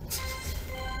shiny.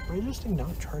 Why is this thing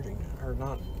not charging? Or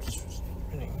not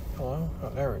spinning? Hello? Oh,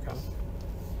 there we go.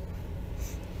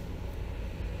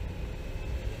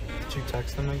 Did you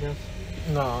text them, I guess?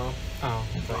 No. Oh.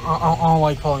 I'll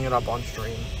like pulling it up on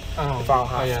stream. Oh, If I'll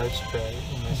have yeah, it's bad.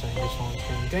 I'm missing this one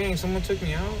screen. Dang, someone took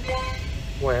me out?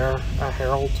 Where? At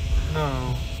Herald?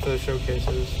 No, the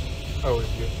showcases. Oh, it's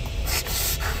good.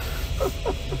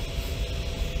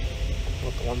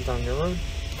 What, the ones down your road?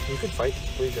 You could fight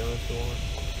the Legion if you want.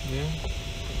 Yeah?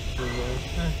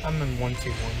 Yeah. I'm in 1-2-1,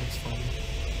 it's fine.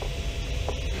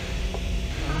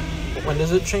 When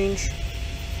does it change?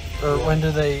 Or when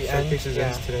do they end? Showcases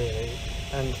ends today at 8.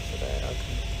 End today,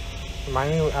 okay.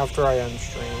 Remind me after I end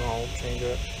stream, I'll change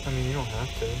it. I mean, you don't have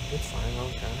to. It's fine, I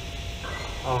don't care.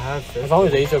 I'll have 50. As long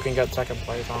as Azo can get second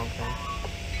place, I don't care.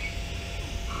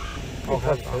 I'll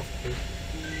have That's fine. 50.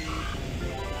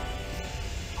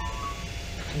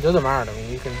 It doesn't matter to me,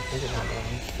 you can have it.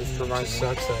 Just It remind just me.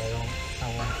 sucks that I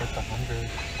won't get the 100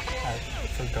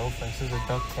 for Belfast. There's a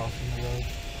duck crossing the road.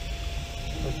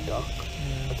 A duck?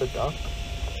 Yeah. That's a duck?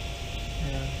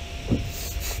 Yeah.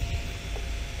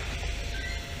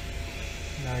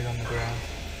 Now he's on the ground.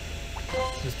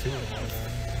 There's 2 of them over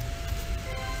there.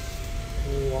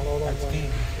 That's me.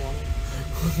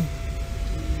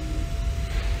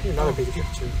 Another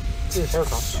Pikachu. Dude, hair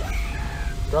cross.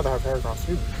 I'd rather have hair cross.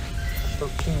 Dude,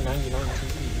 $13.99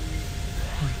 TV.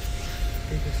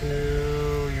 Pikachu,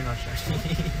 you're not shiny.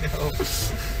 No.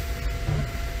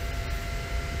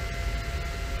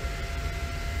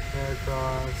 Hair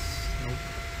cross. Nope.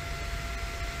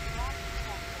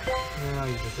 Yeah, I'll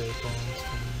use the hair cross.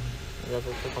 You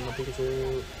ever click on the Pikachu?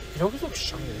 It always looks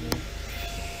shiny to me.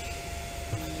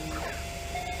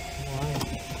 Why?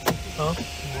 Huh?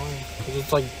 Why? Because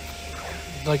it's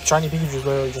like shiny Pikachu is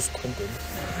literally just tinted.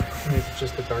 It's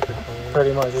just a darker color.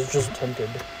 Pretty much, it's just tinted.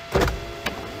 I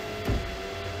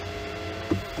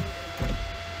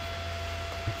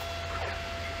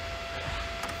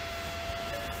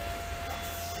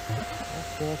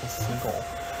feel like a seagull.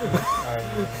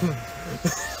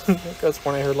 That's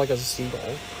when I heard like a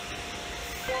seagull.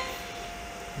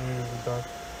 Maybe it's a dark.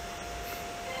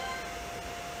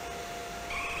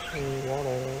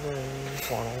 Waddle.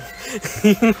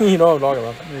 You know what I'm talking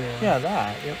about. Yeah,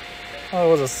 that. Yep. Oh,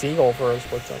 it was a seagull for a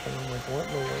split second. I'm like, what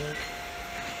in the world?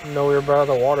 No, we were by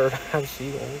the water to have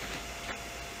seagulls.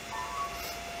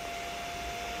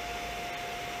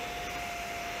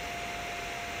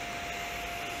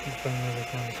 It's been really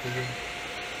kind of good.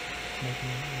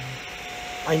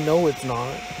 I know it's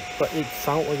not, but it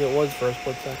sounded like it was for a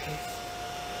split second.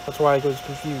 That's why I was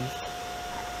confused.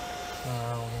 I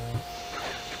don't know.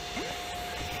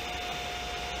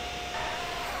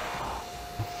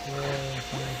 Yeah,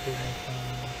 it's not good enough time.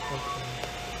 Okay.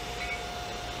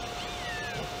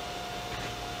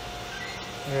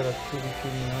 I gotta PvP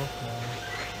me off now.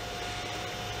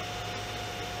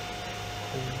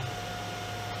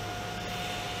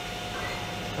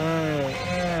 Alright,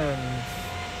 and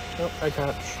Yep, I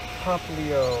catch.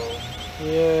 Poplio.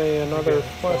 Yay, another Okay,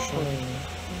 question.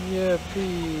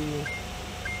 Yippee.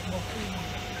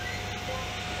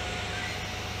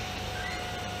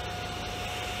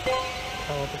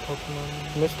 How about the Pokemon?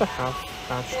 Missed a half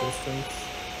match distance.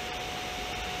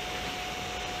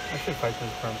 I should fight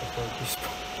this turn before it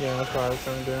despawn. Yeah, that's what I was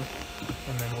trying to do.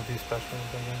 And then we'll do specials,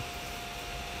 I guess.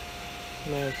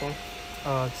 May as well.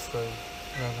 It's the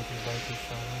Relative Viper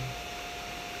Shadow.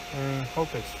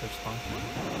 Hope it's switched function.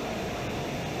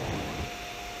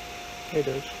 It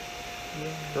is.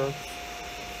 Yeah. Gross.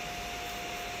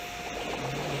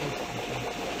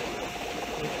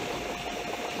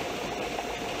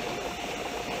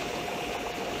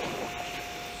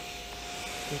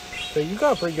 So you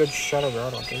got a pretty good Shadow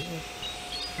Guard on, didn't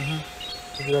you?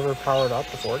 Did you ever power it up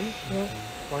to 40? Yeah.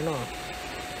 Why not? I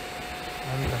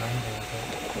haven't done anything with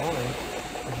Why?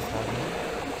 I just haven't.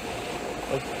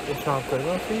 Like, it's not good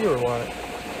enough for you, or what?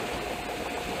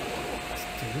 It's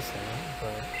decent,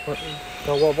 but...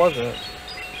 So what was it?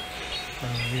 I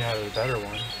mean, you had a better one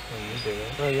when you did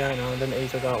it. Oh yeah, I know. Then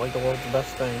Asa got like the world's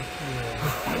best thing. Yeah.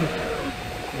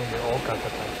 Well, you all got the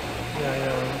best one. Yeah, I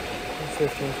know.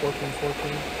 15, 14,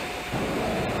 14.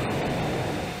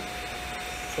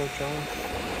 So jealous.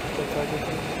 Gets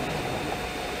everything.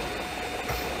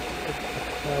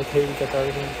 I hate he gets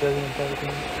everything. Doesn't get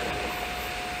everything.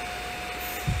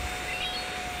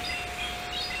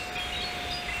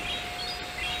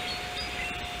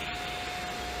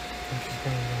 And she's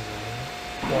gonna even win.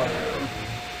 What? I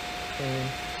mean,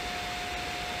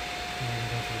 Maybe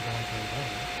think she's going to enjoy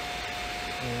it.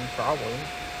 Probably.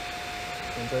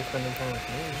 Enjoy spending time with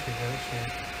me. She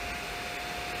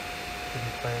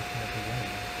didn't play it from the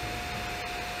beginning.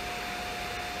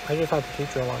 I just have to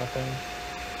teach her a lot of things.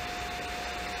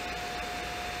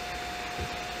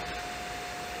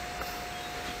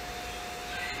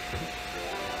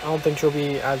 I don't think she'll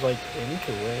be as like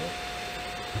into it.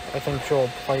 I think she'll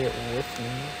play it with me.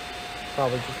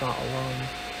 Probably just not alone.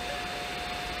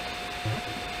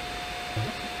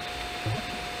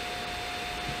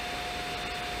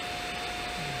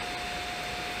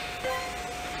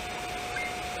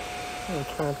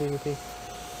 It's kind of PvP.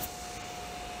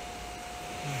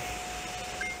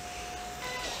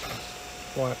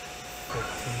 What? 15,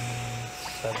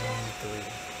 7, 3.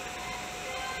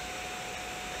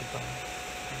 Goodbye.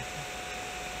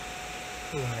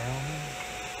 Ooh, now.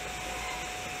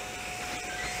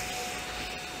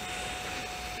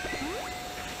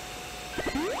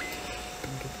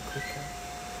 Get the quick out.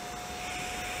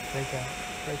 Break out.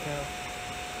 Break out.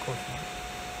 Of course not.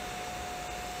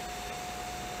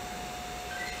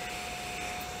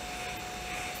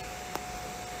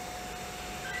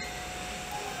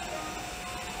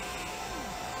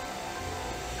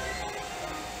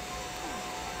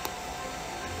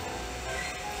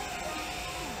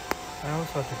 I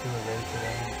also have to do a raid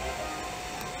today.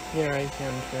 Yeah, I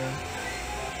can too.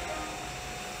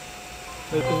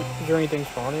 Is there anything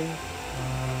spawning?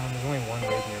 There's only one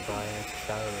raid nearby, and it's a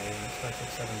shadow raid, and it starts at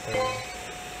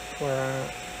 7:30. Where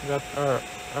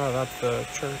that's the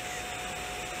church.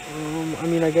 I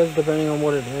mean, I guess depending on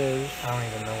what it is. I don't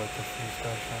even know what the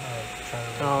 3-star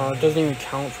shadow raid It doesn't even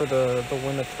count for the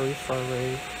win a 3-star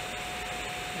raid.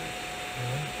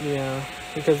 Really? Yeah,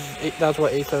 because that's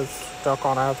what Asa's stuck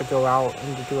on. I have to go out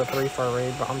and to do a 3-star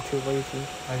raid, but I'm too lazy.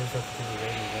 I just have to do the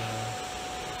raid in general.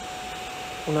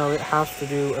 Well, no, it has to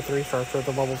do a 3-star for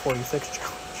the level 46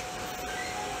 challenge.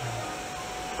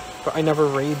 But I never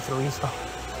raid 3-star.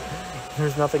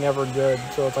 There's nothing ever good,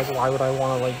 so it's like, why would I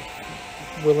want to, like,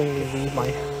 willingly leave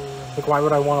my... Like, why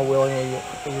would I want to willingly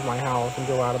leave my house and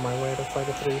go out of my way to fight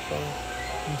a 3-star?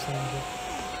 I'm saying that.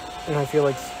 And I feel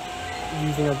like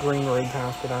using a green raid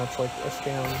pass for that's, like, a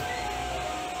scam.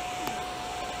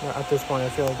 Yeah, at this point, I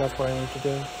feel like that's what I need to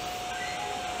do.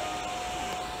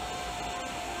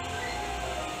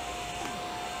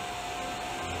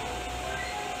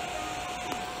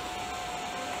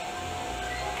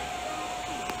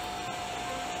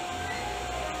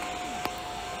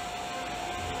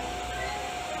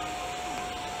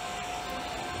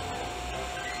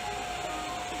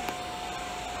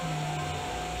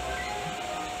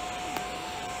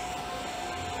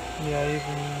 Yeah,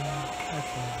 even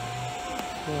actually,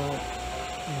 Well,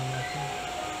 nothing.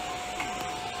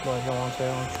 what, you want to say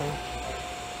on stream?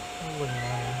 It wouldn't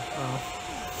matter.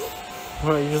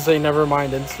 Well, you just say never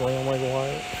mind instantly. I'm like, what?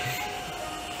 It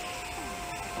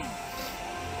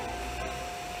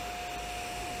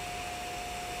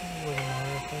wouldn't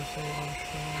matter if I say it on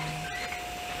stream.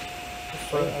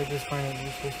 But I just find it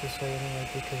useless to say it anyway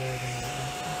because I already know the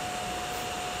answer.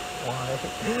 Why?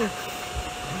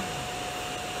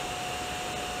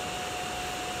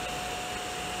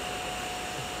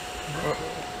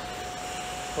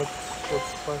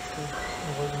 What's the question?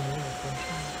 It wasn't really a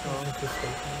question. It was just a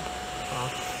statement.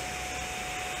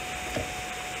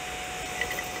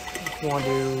 You want to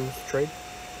do trade?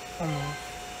 I don't know.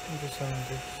 I'm just saying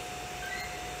this.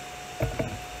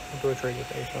 I'll do a trade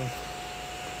with Asa.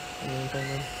 In the meantime,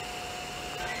 then.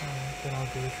 Then I'll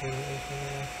do a trade with Asa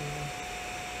after that.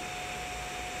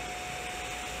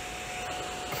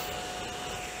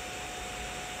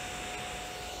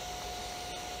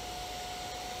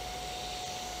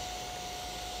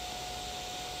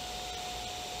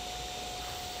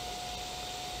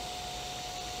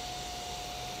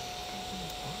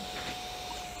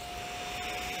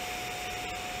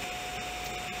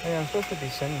 Hey, I'm supposed to be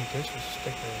sending this a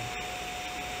sticker.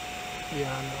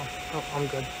 Yeah, I know. Oh, I'm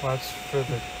good. Well, that's for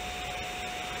the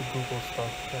the Google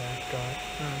stuff that I got.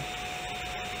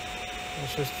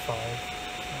 It's just 5.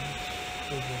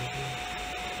 So it's really good.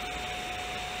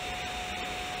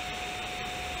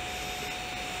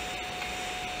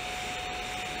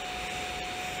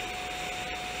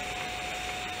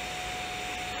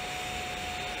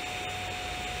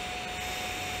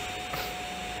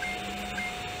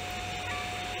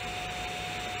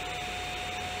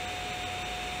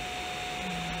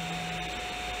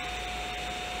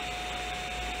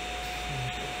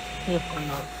 Yeah, I'm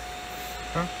not.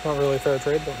 Huh? Not really fair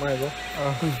trade, but might as well.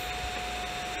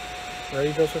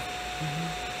 Ready, Joseph?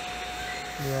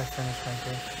 Yeah, I finished my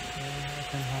book. I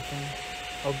can hop in.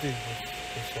 I'll do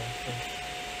this one first.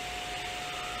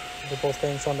 They're both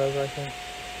things on those, I think.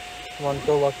 Come on,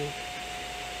 go lucky.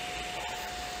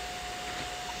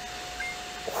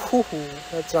 Whew,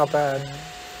 that's not bad.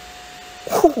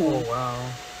 Whew. Oh, wow.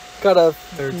 Got a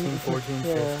 13, 14,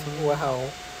 yeah, 15. wow.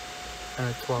 And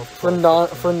a 12, For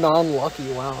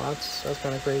non-lucky, wow, that's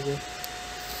kind of crazy.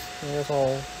 I guess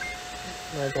I'll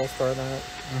might as well start that.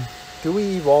 Do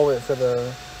we evolve it for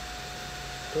the?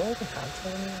 Do I even have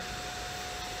 7 yet?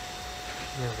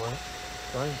 Yeah, what?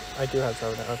 I do have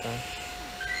 7. Okay.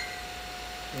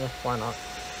 Yeah, why not?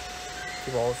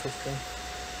 Evolve for free.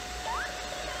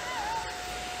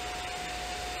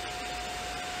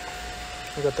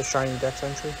 We got the shiny dex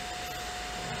entry.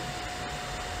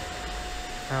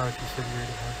 How if you said you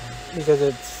already have one? Because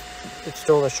it's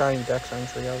still the shiny dex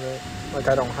entry of it. Like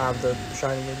I don't have the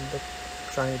shiny dex.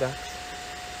 There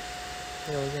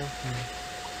we go.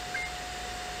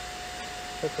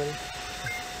 That's ready.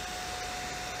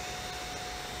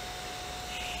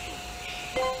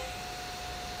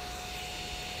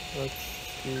 Let's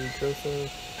do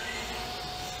Joseph.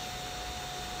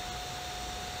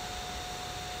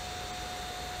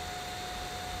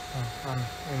 Oh, I'm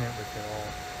in it with it all.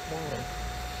 Wow.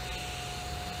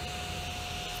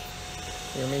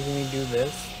 You're making me do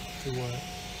this? Do what?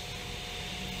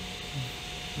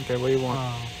 Okay, what do you want?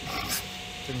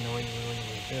 Didn't know what you were going to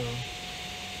do.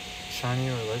 Shiny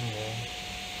or legendary?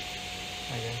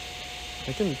 I guess. I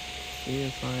can see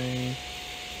if I...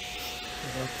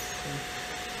 Let's see.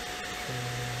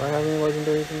 Do I have any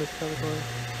legendaries in this category?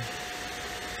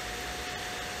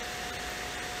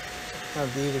 I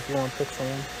have these if you want to pick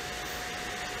someone.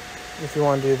 If you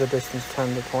want to do the distance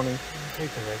 10 to 20.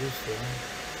 Take the register.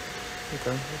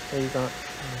 Okay, what you got?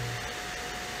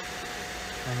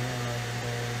 Shiny or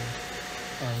legendary.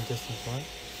 And distance what?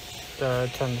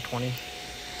 10 to 20.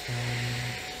 10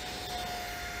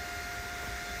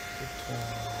 to 12.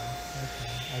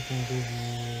 Okay. I can give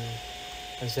you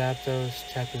a Zapdos,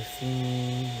 Tapu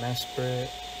Fini, Mesprit,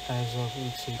 Azov,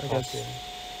 Uxie, I guess. Palkia.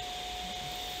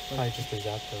 Probably just a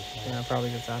Zapdos. Right? Yeah, probably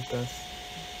just Zapdos.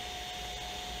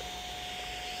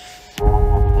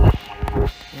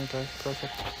 Okay,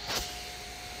 perfect.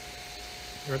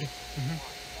 You ready?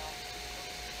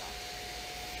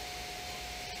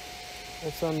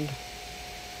 Let's send.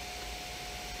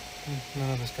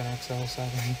 None of us got XL,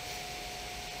 sadly.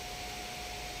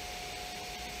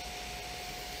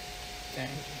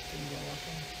 Dang, didn't get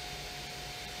lucky.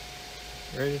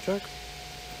 You ready to check?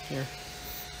 Here.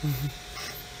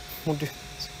 We'll do.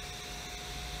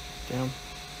 Damn.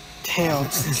 Damn.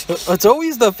 It's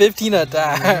always the 15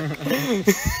 attack.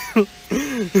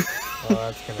 Oh,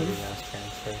 that's gonna be mass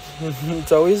transfer.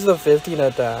 It's always the 15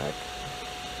 attack.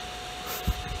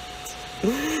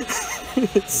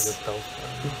 He's a Pelspar.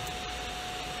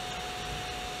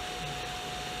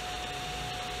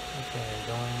 Okay,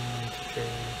 going to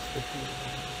trade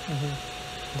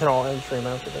 50. Then I'll end stream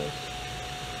after this.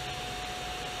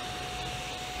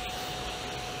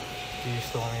 Do you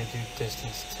still want me to do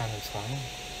distance 10 and 20?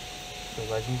 For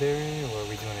legendary, or are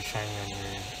we doing a shiny on your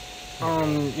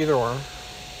Either or.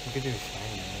 We could do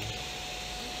shiny.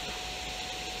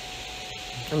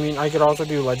 I mean, I could also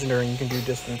do legendary and you can do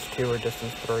distance 2 or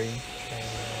distance 3. Shiny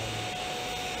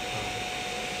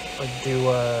Like do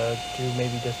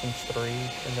maybe distance 3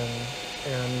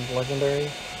 and legendary.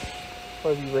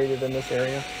 What have you rated in this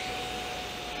area?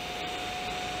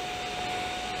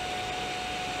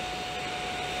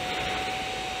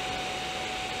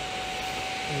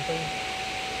 Anything?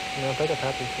 You know, take a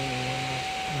Tapu Fini.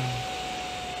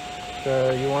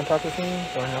 You want Tapu Fini?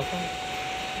 Do I have one?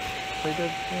 Pretty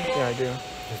good? Yeah, I do.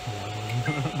 Just one.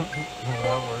 Well,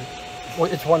 that works.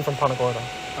 Well, it's one from Panagorda.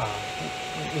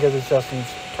 Because it's just in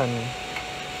 10.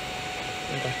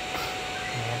 Okay.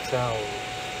 Max out.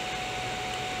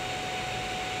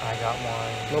 I got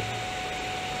one. Nope.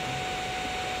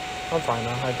 I'm fine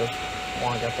now. I just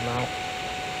want to get them out.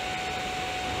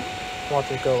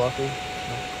 Watch it go lucky.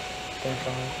 Nope. Thank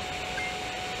God.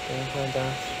 Okay, my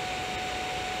dash.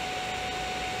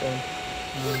 then.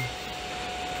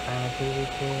 Kind of really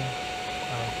cool.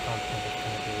 I don't think it's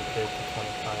going to be good to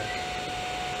 25.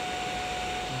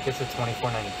 It gets to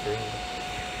 24.93.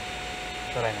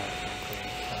 But I know it's not cool.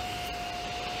 So.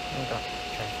 Okay.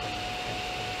 Transfer.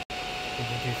 Did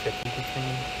you do 50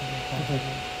 between?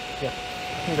 Yeah.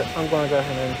 Okay, I'm going to go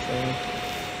ahead and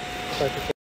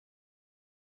sing.